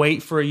 Kind of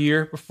wait for a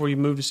year before you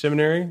move to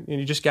seminary, and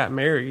you just got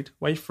married.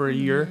 Wait for a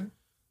year.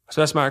 So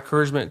that's my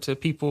encouragement to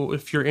people.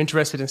 If you're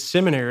interested in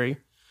seminary,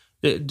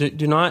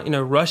 do not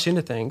rush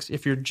into things.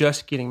 If you're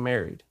just getting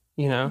married,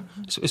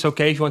 it's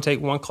okay if you want to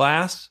take one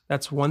class.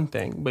 That's one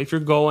thing. But if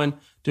you're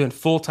doing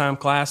full-time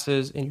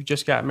classes and you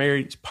just got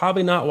married, it's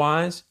probably not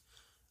wise.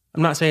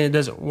 I'm not saying it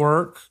doesn't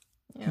work,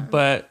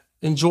 but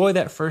enjoy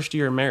that first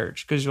year of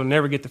marriage because you'll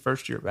never get the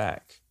first year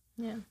back.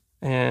 Yeah,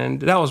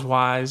 and that was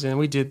wise, and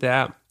we did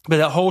that. But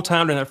that whole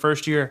time during that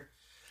first year,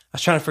 I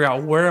was trying to figure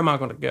out where am I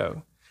going to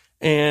go.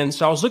 And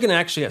so I was looking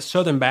actually at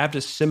Southern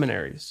Baptist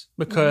seminaries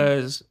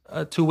because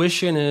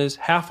tuition is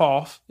half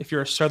off if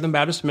you're a Southern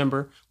Baptist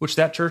member, which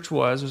that church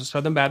was. It was a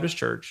Southern Baptist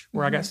church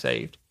where I got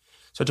saved.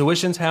 So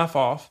tuition's half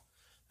off.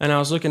 And I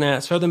was looking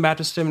at Southern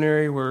Baptist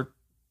Seminary where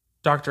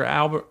Dr.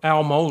 Al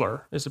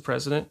Mohler is the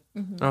president.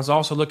 And I was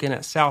also looking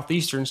at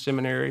Southeastern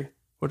Seminary,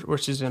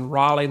 which is in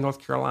Raleigh, North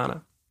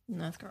Carolina.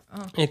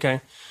 Okay.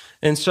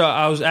 And so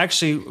I was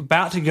actually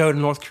about to go to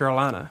North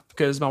Carolina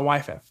because my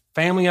wife had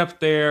family up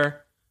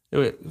there.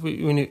 We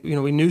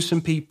knew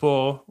some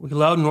people. We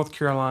loved North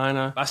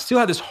Carolina. I still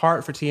had this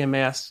heart for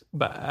TMS,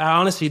 but I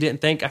honestly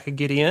didn't think I could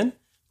get in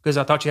because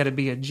I thought you had to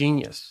be a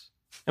genius.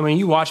 I mean,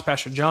 you watch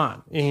Pastor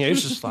John, and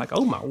it's just like,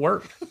 oh my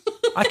word,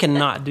 I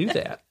cannot do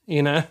that,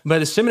 But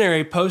the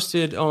seminary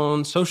posted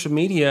on social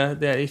media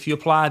that if you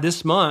apply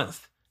this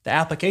month, the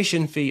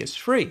application fee is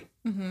free.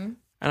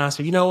 And I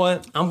said, you know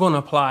what? I'm going to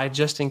apply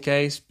just in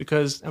case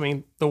because,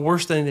 the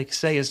worst thing they could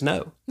say is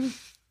no.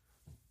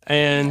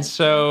 And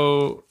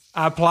so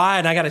I applied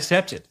and I got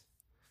accepted.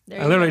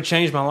 I literally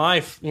changed my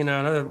life,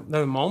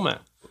 another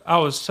moment. I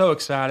was so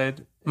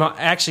excited.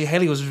 Actually,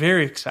 Haley was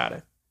very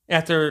excited.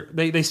 After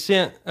they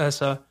sent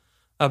us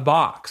a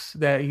box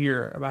that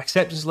year, an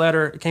acceptance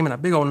letter. It came in a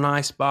big old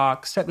nice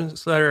box,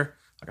 acceptance letter,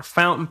 like a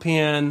fountain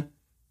pen,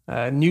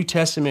 a New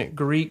Testament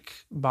Greek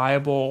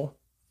Bible,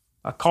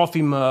 a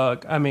coffee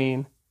mug.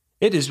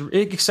 It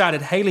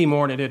excited Haley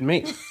more than it did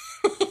me.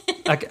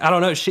 Like, I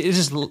don't know, she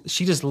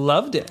just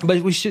loved it.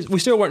 But we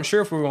still weren't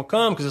sure if we were going to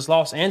come because it's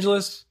Los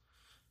Angeles.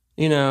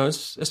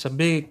 It's a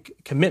big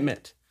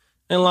commitment.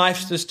 And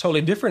life's just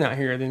totally different out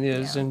here than it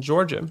is in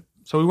Georgia.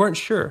 So we weren't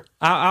sure.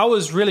 I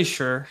was really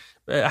sure.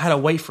 I had to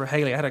wait for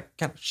Haley. I had to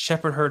kind of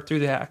shepherd her through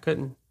that. I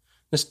couldn't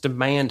just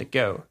demand to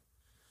go.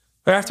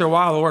 But after a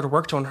while, the Lord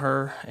worked on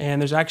her.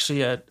 And there's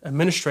actually an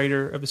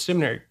administrator of the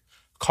seminary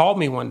called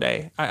me one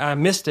day. I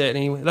missed it,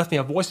 and he left me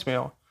a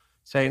voicemail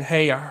saying,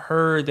 hey, I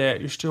heard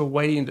that you're still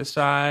waiting to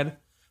decide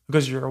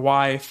because of your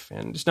wife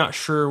and just not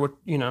sure what,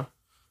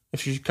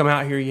 if you should come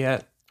out here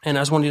yet. And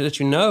I just wanted to let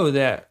you know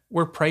that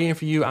we're praying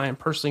for you. I am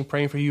personally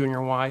praying for you and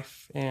your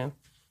wife. And,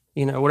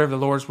 whatever the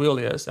Lord's will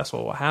is, that's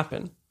what will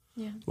happen.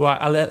 Yeah. Well,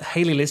 I let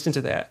Haley listen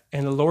to that.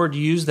 And the Lord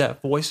used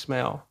that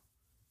voicemail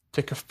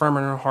to confirm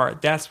in her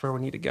heart, that's where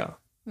we need to go.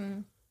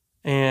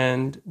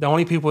 And the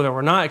only people that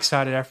were not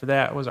excited after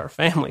that was our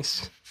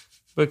families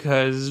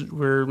because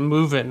we're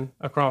moving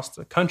across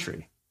the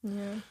country.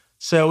 Yeah.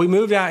 So we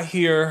moved out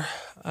here.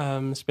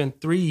 It's been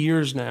 3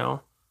 years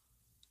now.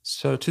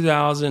 So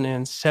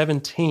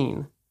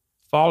 2017,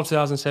 fall of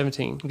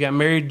 2017. We got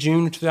married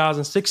June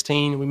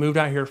 2016. We moved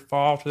out here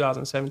fall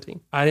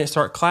 2017. I didn't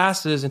start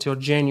classes until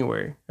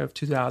January of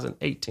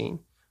 2018.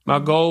 My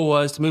goal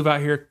was to move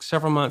out here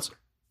several months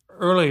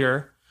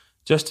earlier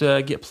just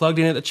to get plugged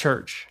in at the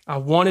church. I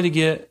wanted to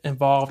get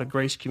involved at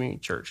Grace Community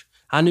Church.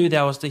 I knew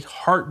that was the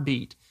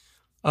heartbeat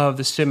of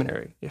the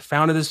seminary. It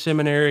founded the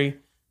seminary.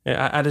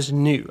 I just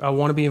knew I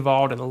want to be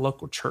involved in a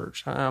local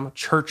church. I'm a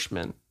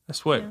churchman.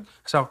 That's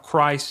how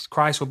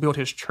Christ will build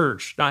his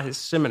church, not his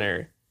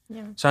seminary.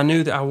 Yeah. So I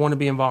knew that I wanted to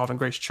be involved in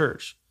Grace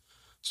Church.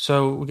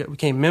 So we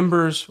became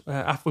members.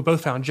 We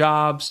both found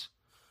jobs.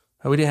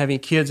 We didn't have any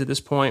kids at this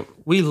point.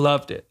 We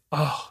loved it.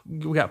 Oh,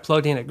 we got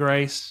plugged in at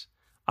Grace.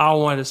 I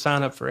wanted to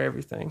sign up for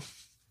everything,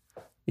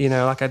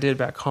 like I did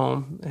back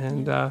home.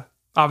 And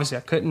obviously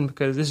I couldn't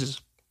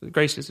because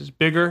Grace is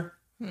bigger.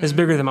 It's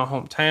bigger than my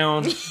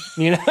hometown.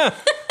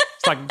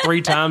 It's like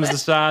 3 times the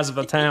size of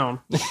a town.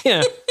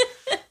 Yeah.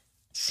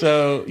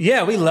 So,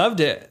 we loved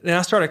it. Then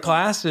I started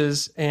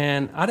classes,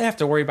 and I didn't have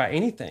to worry about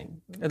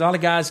anything. A lot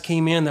of guys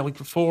came in that week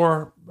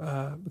before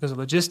because of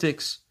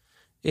logistics,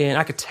 and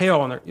I could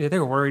tell they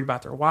were worried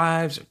about their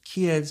wives, their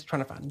kids,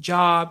 trying to find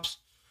jobs.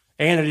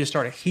 And they just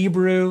started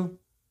Hebrew.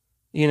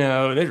 They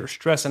were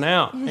stressing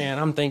out. And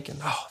I'm thinking,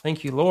 oh,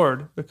 thank you,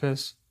 Lord,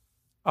 because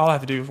all I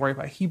have to do is worry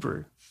about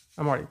Hebrew.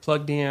 I'm already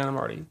plugged in.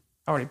 I've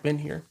already been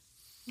here.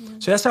 Yeah.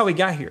 So that's how we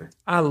got here.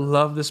 I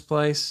love this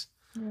place.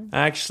 Yeah.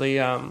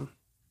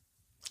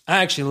 I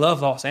actually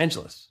love Los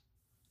Angeles.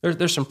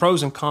 There's some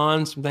pros and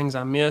cons, some things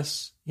I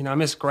miss. I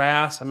miss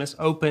grass. I miss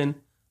open.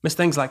 Miss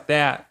things like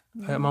that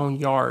in my own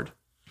yard.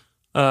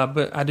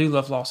 But I do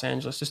love Los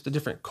Angeles. Just the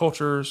different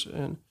cultures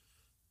and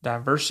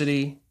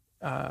diversity.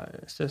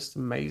 It's just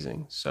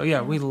amazing. So,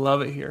 we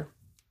love it here.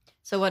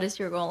 So what is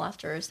your goal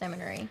after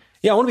seminary?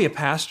 Yeah, I want to be a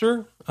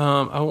pastor.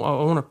 I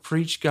want to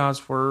preach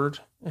God's word.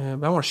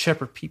 But I want to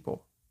shepherd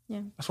people. Yeah.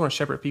 I just want to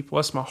shepherd people.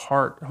 That's my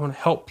heart. I want to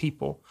help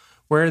people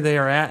where they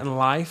are at in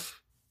life.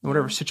 In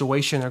whatever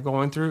situation they're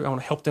going through, I want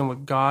to help them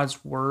with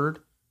God's word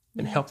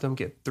and help them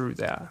get through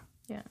that.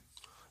 Yeah.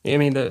 I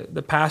mean,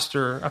 a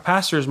pastor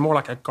is more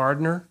like a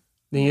gardener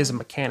than he is a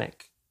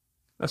mechanic.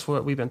 That's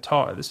what we've been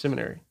taught at the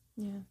seminary.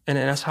 Yeah. And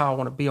that's how I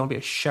want to be. I want to be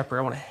a shepherd.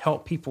 I want to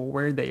help people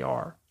where they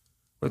are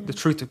with the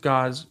truth of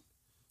God's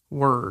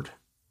word.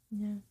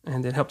 Yeah.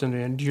 And then help them to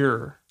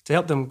endure, to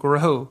help them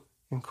grow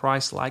in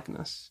Christ's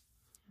likeness.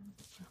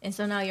 And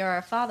so now you're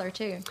a father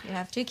too. You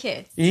have 2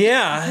 kids.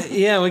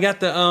 Yeah. We got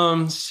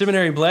the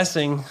seminary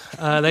blessing.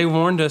 They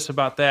warned us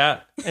about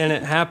that, and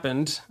it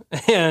happened.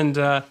 And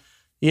I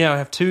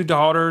have 2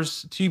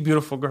 daughters, 2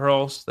 beautiful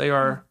girls. They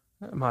are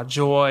my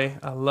joy.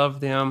 I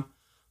love them.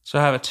 So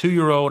I have a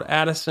 2-year-old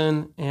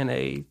Addison and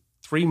a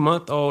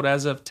 3-month-old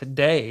as of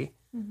today,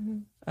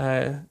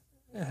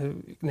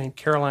 named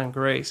Caroline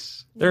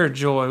Grace. They're a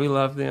joy. We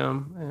love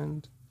them.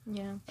 And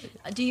yeah.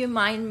 Do you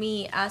mind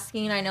me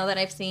asking? I know that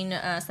I've seen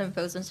some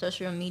posts on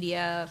social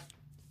media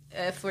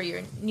for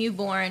your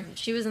newborn.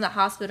 She was in the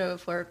hospital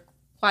for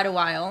quite a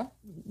while.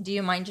 Do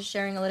you mind just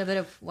sharing a little bit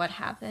of what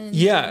happened?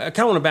 Yeah, I kind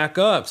of want to back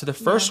up to the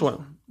first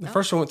one. The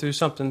first one went through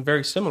something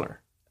very similar.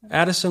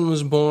 Addison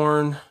was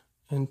born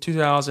in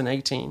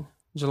 2018,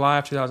 July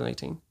of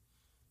 2018.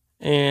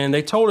 And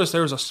they told us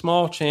there was a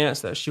small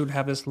chance that she would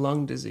have this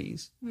lung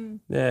disease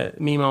that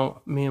me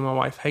and my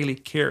wife, Haley,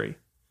 carry.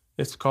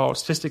 It's called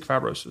cystic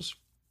fibrosis.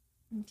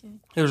 Okay.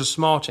 There was a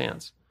small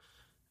chance.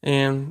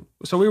 And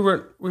so we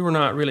were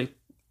not really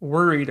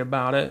worried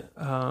about it,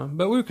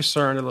 but we were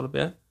concerned a little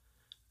bit.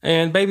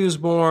 And baby was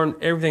born.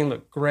 Everything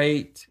looked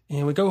great.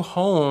 And we go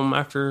home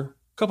after a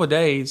couple of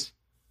days.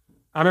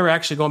 I remember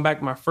actually going back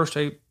to my first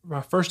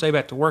day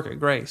back to work at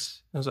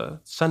Grace. It was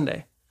a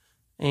Sunday.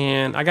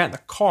 And I got in the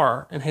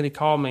car, and Haley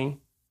called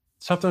me.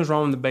 Something's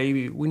wrong with the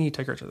baby. We need to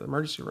take her to the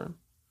emergency room.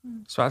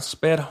 So I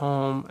sped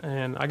home,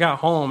 and I got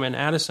home, and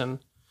Addison,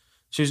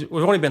 we've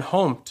only been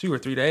home 2 or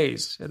 3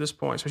 days at this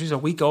point. So she's a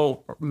week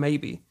old,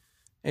 maybe.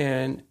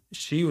 And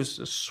she was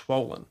just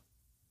swollen.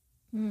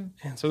 And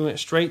so we went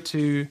straight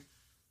to,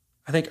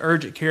 I think,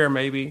 urgent care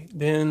maybe,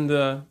 then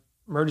the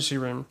emergency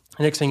room.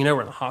 The next thing you know,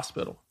 we're in the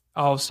hospital.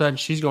 All of a sudden,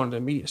 she's going to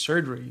immediate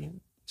surgery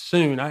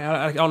soon.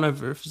 I don't know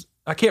if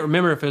I can't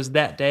remember if it was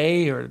that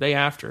day or the day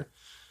after.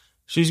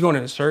 She's going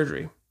into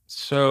surgery.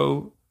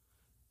 So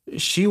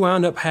she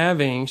wound up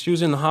she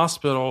was in the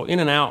hospital, in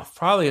and out,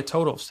 probably a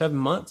total of 7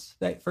 months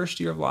that first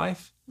year of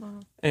life. Wow.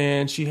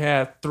 And she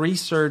had 3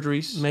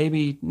 surgeries,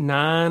 maybe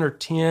 9 or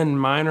 10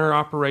 minor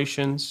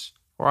operations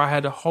where I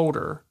had to hold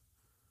her.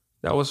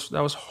 That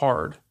was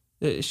hard.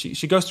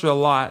 She goes through a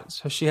lot.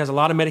 So she has a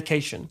lot of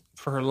medication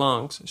for her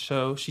lungs.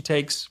 So she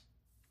takes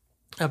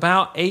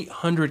about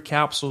 800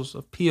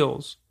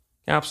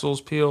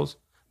 pills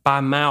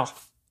by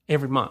mouth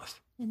every month.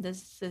 And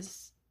this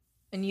is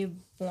a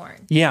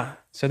newborn. Yeah.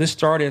 So this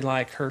started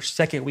like her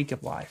 2nd week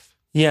of life.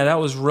 Yeah, that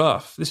was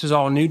rough. This was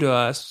all new to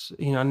us.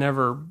 I've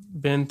never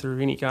been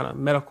through any kind of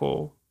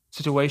medical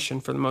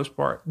situation for the most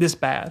part this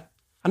bad.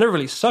 I never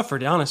really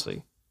suffered,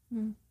 honestly.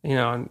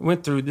 And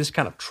went through this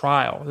kind of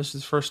trial. This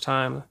is the first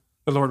time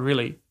the Lord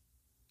really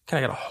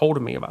kind of got a hold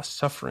of me about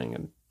suffering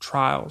and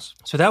trials.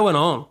 So that went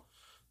on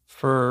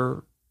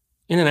for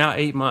in and out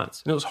 8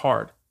 months, and it was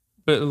hard.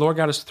 But the Lord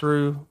got us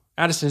through.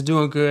 Addison's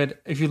doing good.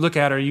 If you look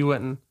at her, you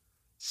wouldn't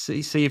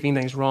see if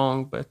anything's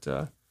wrong, but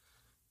her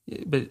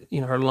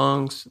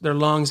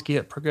lungs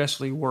get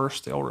progressively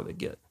worse the older they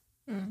get.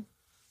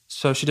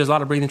 So she does a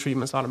lot of breathing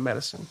treatments, a lot of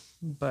medicine.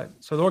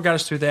 So the Lord got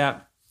us through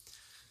that.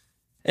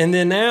 And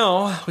then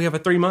now we have a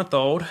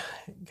 3-month-old,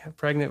 got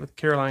pregnant with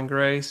Caroline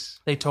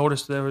Grace. They told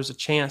us there was a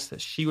chance that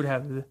she would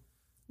have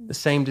the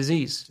same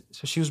disease.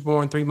 So she was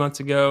born 3 months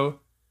ago,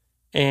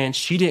 and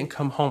she didn't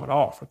come home at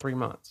all for 3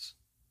 months.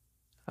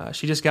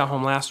 She just got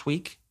home last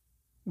week,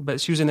 but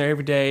she was in there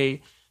every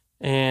day.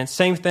 And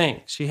same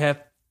thing. She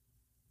had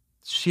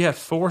She had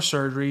 4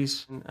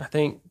 surgeries, and I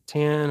think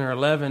 10 or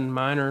 11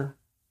 minor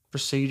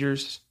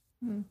procedures.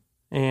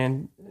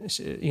 And,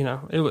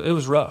 it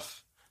was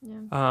rough.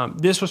 Yeah.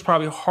 This was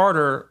probably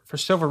harder for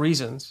several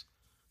reasons.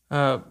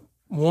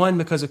 One,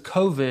 because of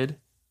COVID,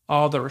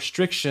 all the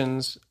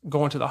restrictions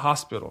going to the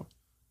hospital.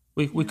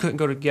 We couldn't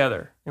go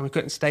together, and we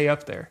couldn't stay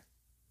up there.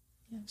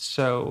 Yeah.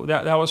 So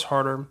that was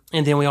harder.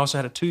 And then we also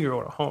had a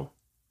 2-year-old at home.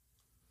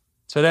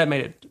 So that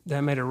made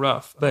it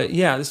rough. But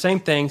yeah, the same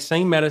thing,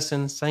 same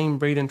medicine, same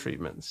breathing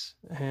treatments.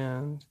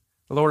 And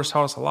the Lord has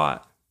taught us a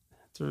lot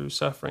through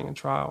suffering and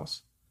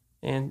trials.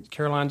 And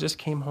Caroline just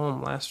came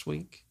home last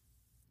week.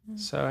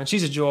 So, and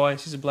she's a joy.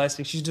 She's a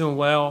blessing. She's doing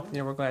well.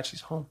 We're glad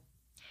she's home.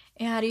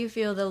 And how do you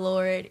feel the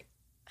Lord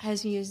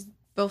has used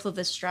both of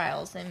these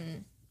trials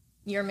in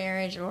your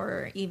marriage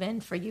or even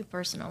for you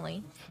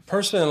personally?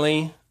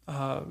 Personally,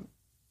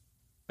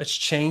 it's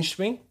changed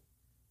me.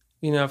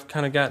 I've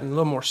kind of gotten a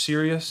little more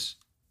serious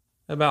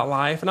about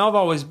life. And I've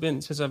always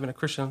been, since I've been a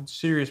Christian,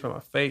 serious about my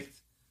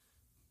faith.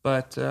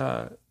 But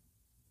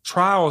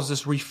trials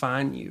just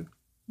refine you.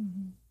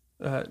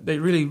 They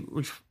really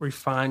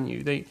refine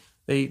you. They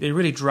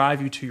really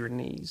drive you to your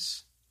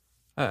knees.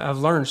 I've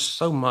learned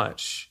so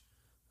much.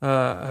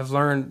 I've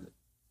learned,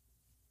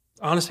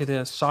 honestly,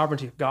 the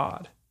sovereignty of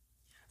God.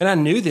 And I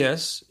knew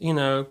this,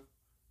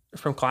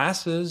 from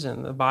classes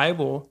and the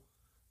Bible,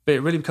 but it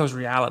really becomes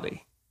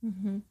reality.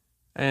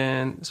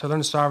 And so I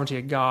learned the sovereignty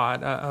of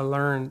God. I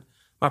learned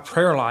my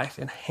prayer life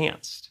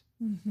enhanced.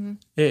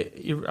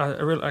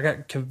 I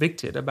got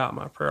convicted about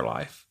my prayer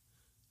life.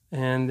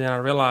 And then I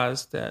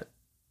realized that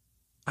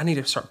I need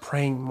to start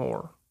praying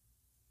more.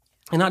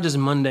 And not just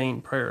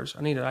mundane prayers.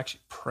 I need to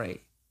actually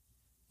pray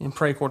and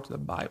pray according to the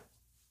Bible.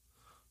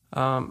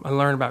 I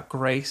learned about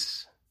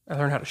grace. I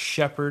learned how to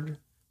shepherd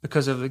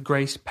because of the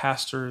grace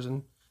pastors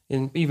and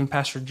even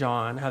Pastor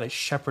John, how they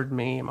shepherded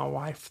me and my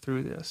wife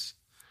through this.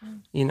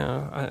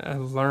 I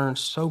learned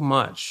so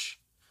much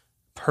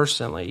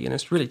personally, and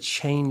it's really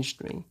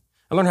changed me.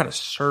 I learned how to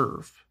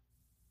serve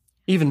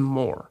even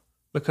more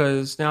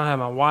because now I have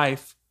my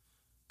wife.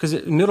 Because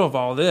in the middle of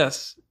all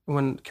this,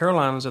 when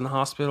Caroline was in the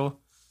hospital,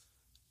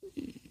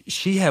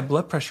 she had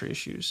blood pressure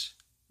issues.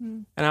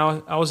 And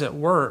I was at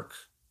work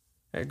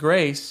at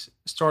Grace.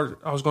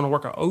 I was going to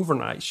work an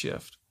overnight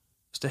shift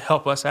just to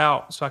help us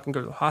out so I can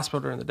go to the hospital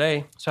during the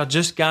day. So I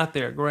just got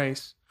there at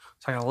Grace.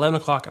 It's like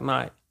 11 o'clock at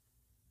night.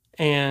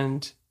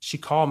 And she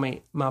called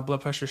me. My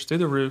blood pressure's through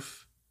the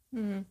roof.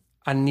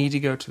 I need to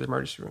go to the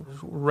emergency room.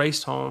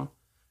 Raced home.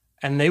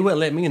 And they wouldn't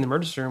let me in the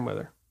emergency room with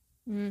her.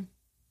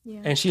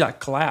 Yeah. And she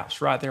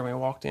collapsed right there when I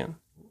walked in.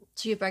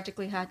 So you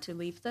practically had to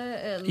leave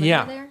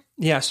there?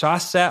 Yeah, so I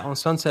sat on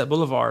Sunset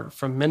Boulevard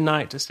from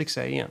midnight to 6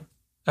 a.m.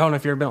 I don't know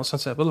if you've ever been on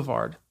Sunset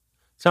Boulevard.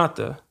 It's not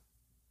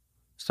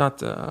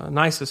the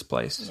nicest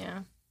place,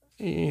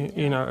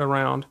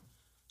 around.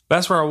 But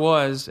that's where I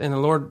was, and the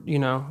Lord,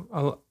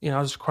 I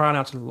was crying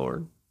out to the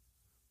Lord,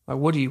 like,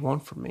 what do you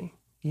want from me?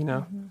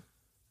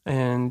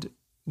 And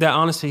that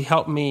honestly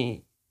helped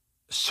me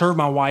serve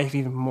my wife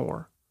even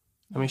more.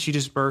 I mean, she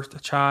just birthed a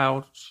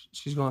child.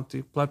 She's going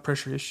through blood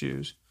pressure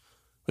issues.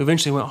 We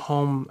eventually went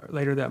home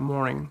later that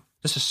morning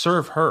just to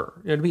serve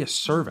her, to be a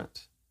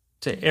servant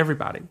to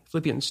everybody.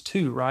 Philippians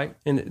 2, right?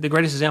 And the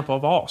greatest example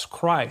of all is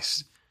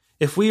Christ.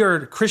 If we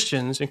are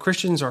Christians and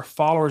Christians are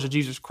followers of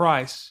Jesus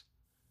Christ,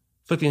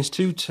 Philippians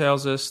 2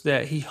 tells us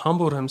that he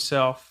humbled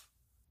himself,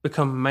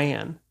 become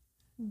man.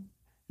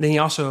 Then he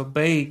also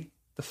obeyed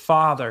the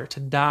Father to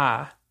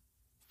die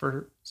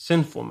for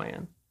sinful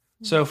man.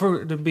 So if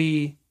we're to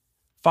be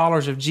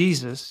followers of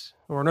Jesus,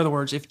 or in other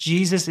words, if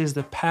Jesus is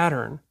the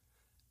pattern,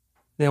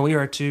 then we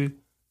are to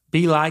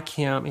be like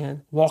him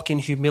and walk in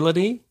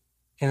humility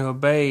and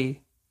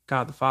obey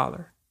God the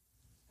Father.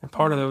 And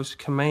part of those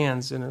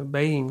commands and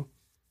obeying,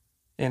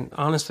 and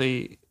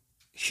honestly,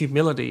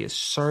 humility is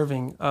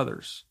serving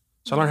others.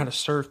 So I learned how to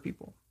serve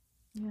people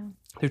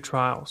through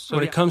trials. So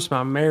when it comes to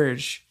my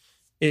marriage,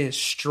 it has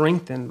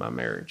strengthened my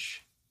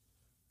marriage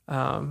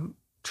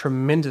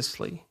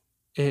tremendously.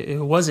 It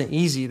wasn't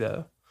easy,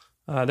 though.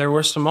 There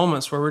were some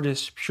moments where we're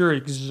just pure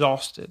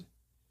exhausted.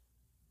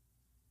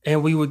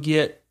 And we would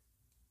get,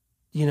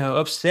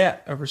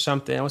 upset over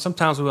something. And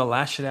sometimes we would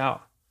lash it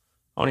out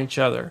on each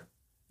other.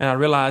 And I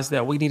realized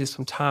that we needed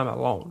some time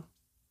alone.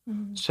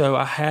 So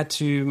I had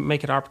to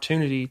make an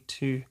opportunity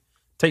to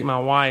take my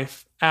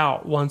wife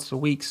out once a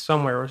week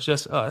somewhere. It was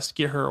just us,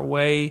 get her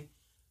away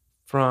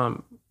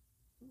from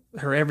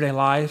her everyday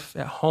life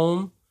at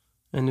home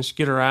and just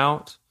get her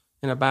out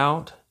and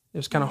about. It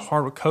was kind of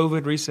hard with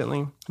COVID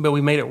recently, but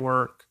we made it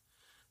work,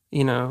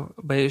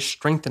 but it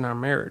strengthened our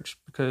marriage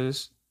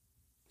because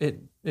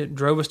it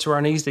drove us to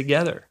our knees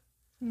together.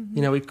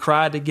 We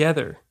cried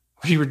together.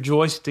 We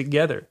rejoiced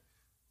together.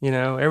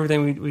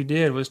 Everything we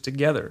did was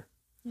together.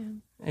 Yeah.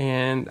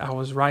 And I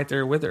was right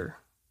there with her.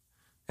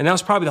 And that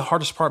was probably the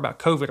hardest part about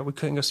COVID. We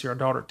couldn't go see our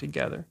daughter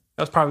together.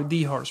 That was probably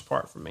the hardest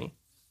part for me.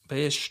 But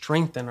it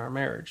strengthened our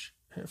marriage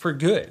for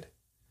good.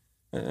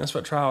 And that's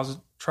what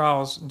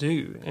trials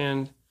do.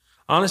 And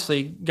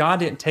honestly, God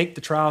didn't take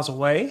the trials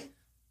away.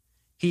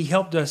 He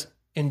helped us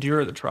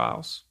endure the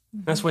trials.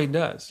 That's what he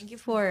does. Thank you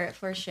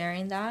for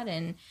sharing that.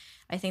 And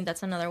I think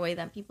that's another way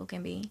that people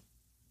can be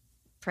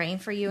praying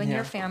for you and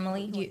your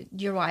family.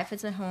 Your wife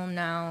is at home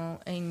now,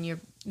 and your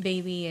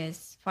baby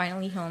is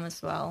finally home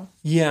as well.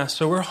 Yeah,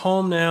 so we're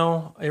home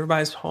now.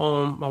 Everybody's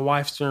home. My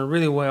wife's doing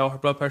really well. Her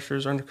blood pressure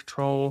is under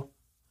control.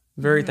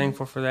 Very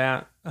thankful for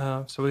that.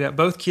 So we got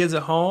both kids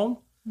at home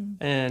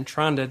and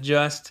trying to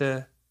adjust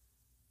to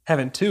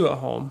having two at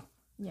home.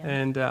 Yeah.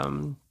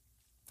 And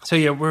so,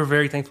 yeah, we're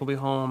very thankful to be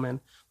home, and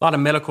a lot of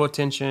medical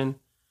attention.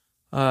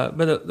 But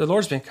the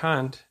Lord's been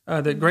kind.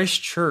 The Grace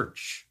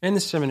Church and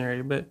the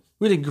seminary, but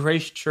really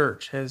Grace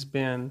Church has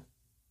been,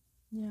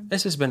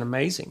 this has been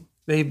amazing.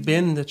 They've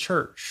been the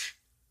church.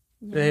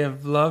 Yeah. They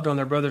have loved on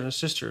their brothers and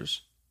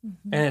sisters,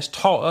 and it's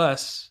taught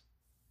us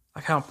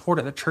like how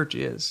important the church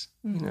is,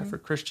 for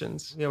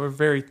Christians. Yeah, we're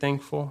very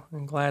thankful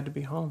and glad to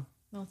be home.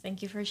 Well,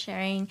 thank you for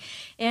sharing.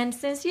 And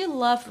since you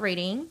love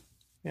reading,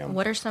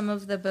 what are some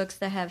of the books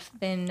that have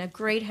been a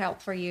great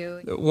help for you?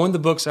 One of the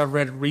books I've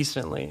read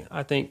recently,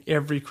 I think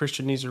every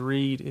Christian needs to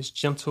read, is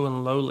Gentle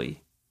and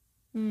Lowly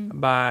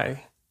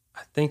by,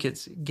 I think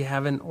it's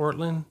Gavin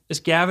Ortlund.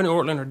 It's Gavin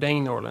Ortlund or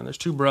Dane Ortlund. There's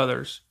two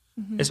brothers.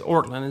 It's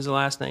Ortlund is the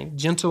last name.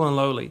 Gentle and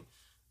Lowly,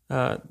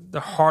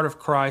 the heart of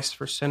Christ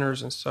for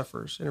sinners and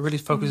sufferers. And it really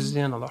focuses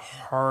in on the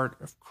heart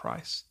of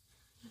Christ.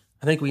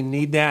 I think we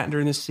need that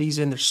during this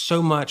season. There's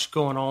so much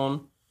going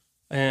on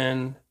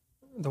in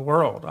the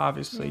world,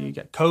 obviously. You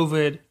got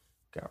COVID,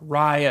 got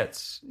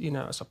riots,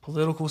 it's a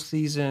political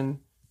season.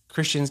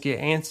 Christians get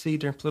antsy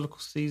during political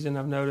season,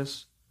 I've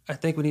noticed. I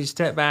think we need to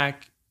step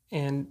back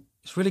and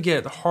just really get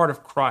at the heart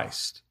of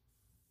Christ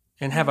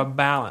and have a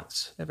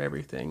balance of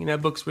everything.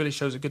 That book really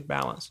shows a good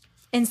balance.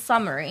 In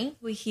summary,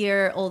 we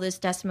hear all these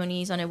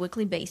testimonies on a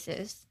weekly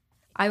basis.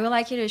 I would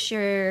like you to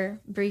share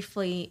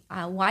briefly,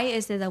 why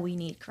is it that we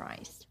need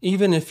Christ?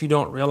 Even if you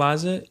don't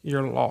realize it,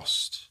 you're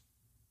lost.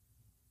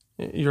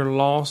 You're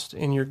lost,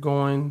 and you're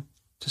going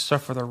to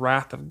suffer the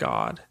wrath of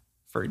God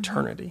for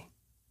eternity.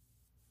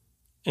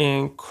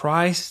 And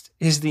Christ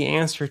is the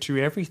answer to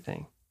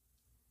everything.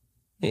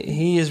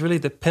 He is really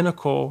the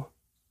pinnacle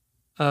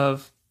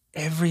of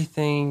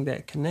everything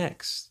that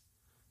connects.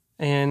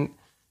 And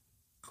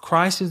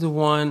Christ is the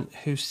one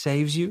who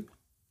saves you.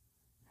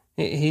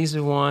 He's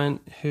the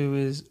one who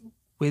is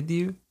with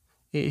you.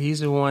 He's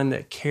the one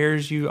that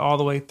carries you all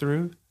the way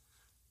through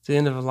to the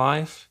end of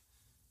life.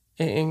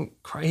 And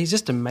he's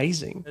just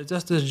amazing. It's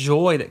just the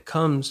joy that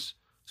comes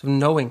from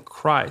knowing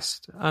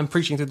Christ. I'm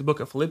preaching through the book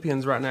of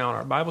Philippians right now in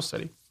our Bible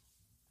study.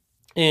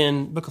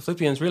 And the book of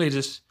Philippians really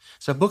it's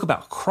a book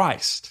about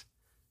Christ.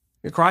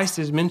 Christ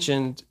is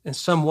mentioned in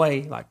some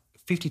way like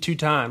 52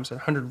 times in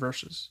 100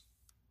 verses.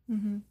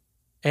 And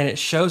it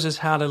shows us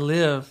how to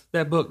live,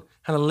 that book,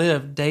 how to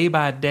live day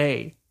by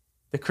day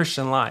the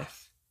Christian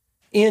life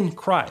in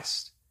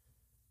Christ.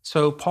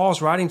 So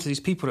Paul's writing to these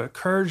people to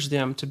encourage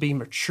them to be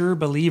mature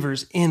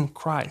believers in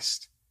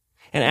Christ.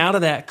 And out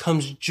of that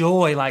comes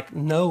joy like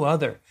no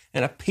other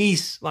and a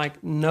peace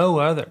like no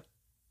other.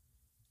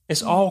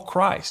 It's all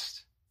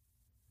Christ.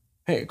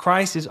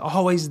 Christ is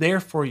always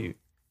there for you.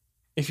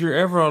 If you're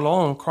ever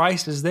alone,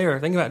 Christ is there.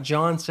 Think about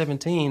John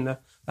 17, the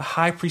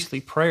high priestly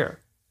prayer.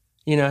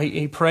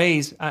 He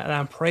prays,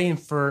 I'm praying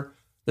for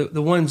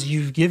the ones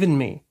you've given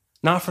me,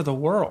 not for the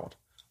world.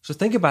 So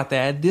think about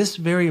that. At this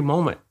very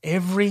moment,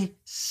 every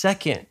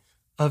second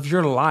of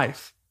your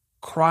life,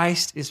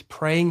 Christ is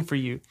praying for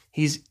you.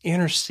 He's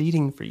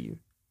interceding for you.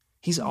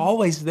 He's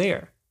always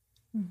there.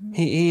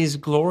 He is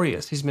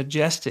glorious. He's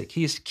majestic.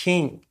 He is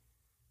King.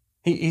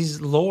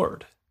 He's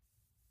Lord.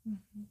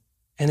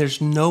 And there's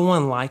no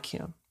one like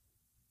him.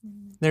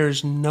 There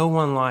is no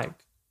one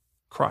like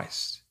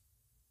Christ.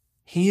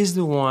 He is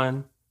the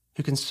one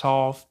who can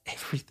solve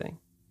everything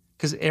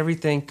because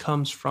everything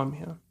comes from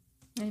him.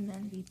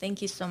 Amen.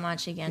 Thank you so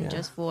much again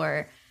just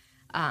for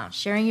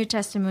sharing your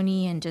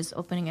testimony and just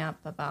opening up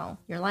about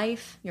your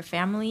life, your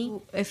family.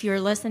 If you're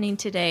listening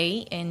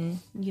today and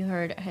you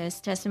heard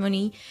his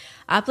testimony,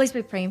 please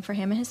be praying for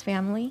him and his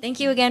family. Thank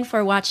you again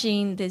for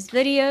watching these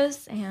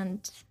videos.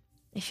 And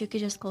if you could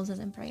just close us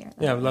in prayer.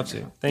 Yeah, I would love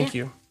to. Thank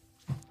you.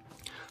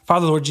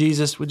 Father, Lord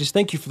Jesus, we just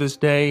thank you for this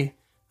day.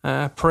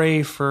 I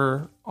pray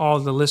for all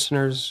the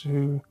listeners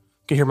who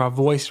can hear my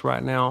voice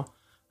right now.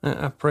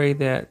 I pray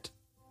that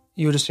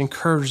you would just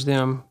encourage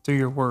them through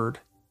your word,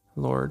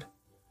 Lord.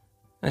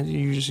 And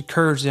you just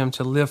encourage them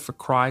to live for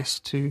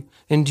Christ, to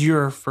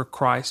endure for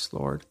Christ,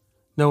 Lord,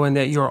 knowing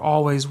that you are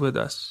always with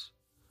us.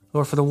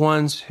 Lord, for the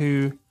ones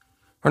who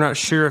are not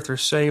sure if they're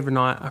saved or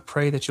not, I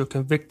pray that you'll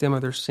convict them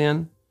of their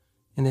sin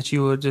and that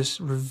you will just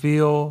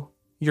reveal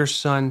your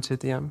Son to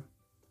them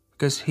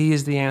because he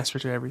is the answer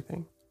to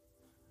everything.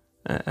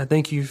 I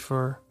thank you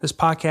for this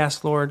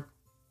podcast, Lord,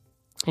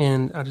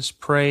 and I just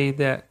pray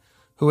that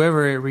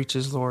whoever it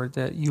reaches, Lord,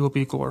 that you will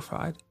be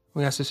glorified.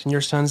 We ask this in your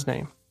Son's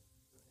name.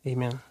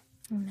 Amen.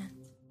 Amen.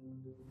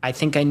 I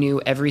think I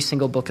knew every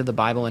single book of the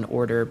Bible in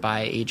order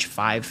by age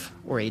 5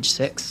 or age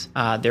 6.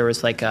 There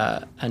was like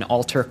an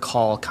altar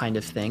call kind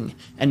of thing,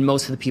 and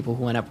most of the people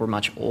who went up were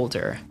much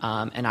older.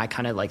 And I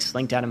kind of like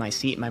slinked out of my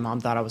seat. My mom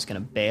thought I was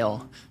going to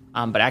bail,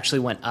 but actually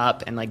went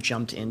up and like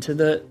jumped into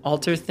the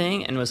altar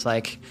thing and was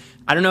like,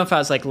 I don't know if I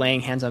was like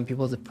laying hands on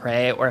people to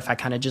pray or if I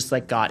kind of just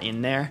like got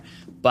in there,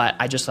 but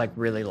I just like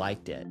really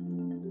liked it.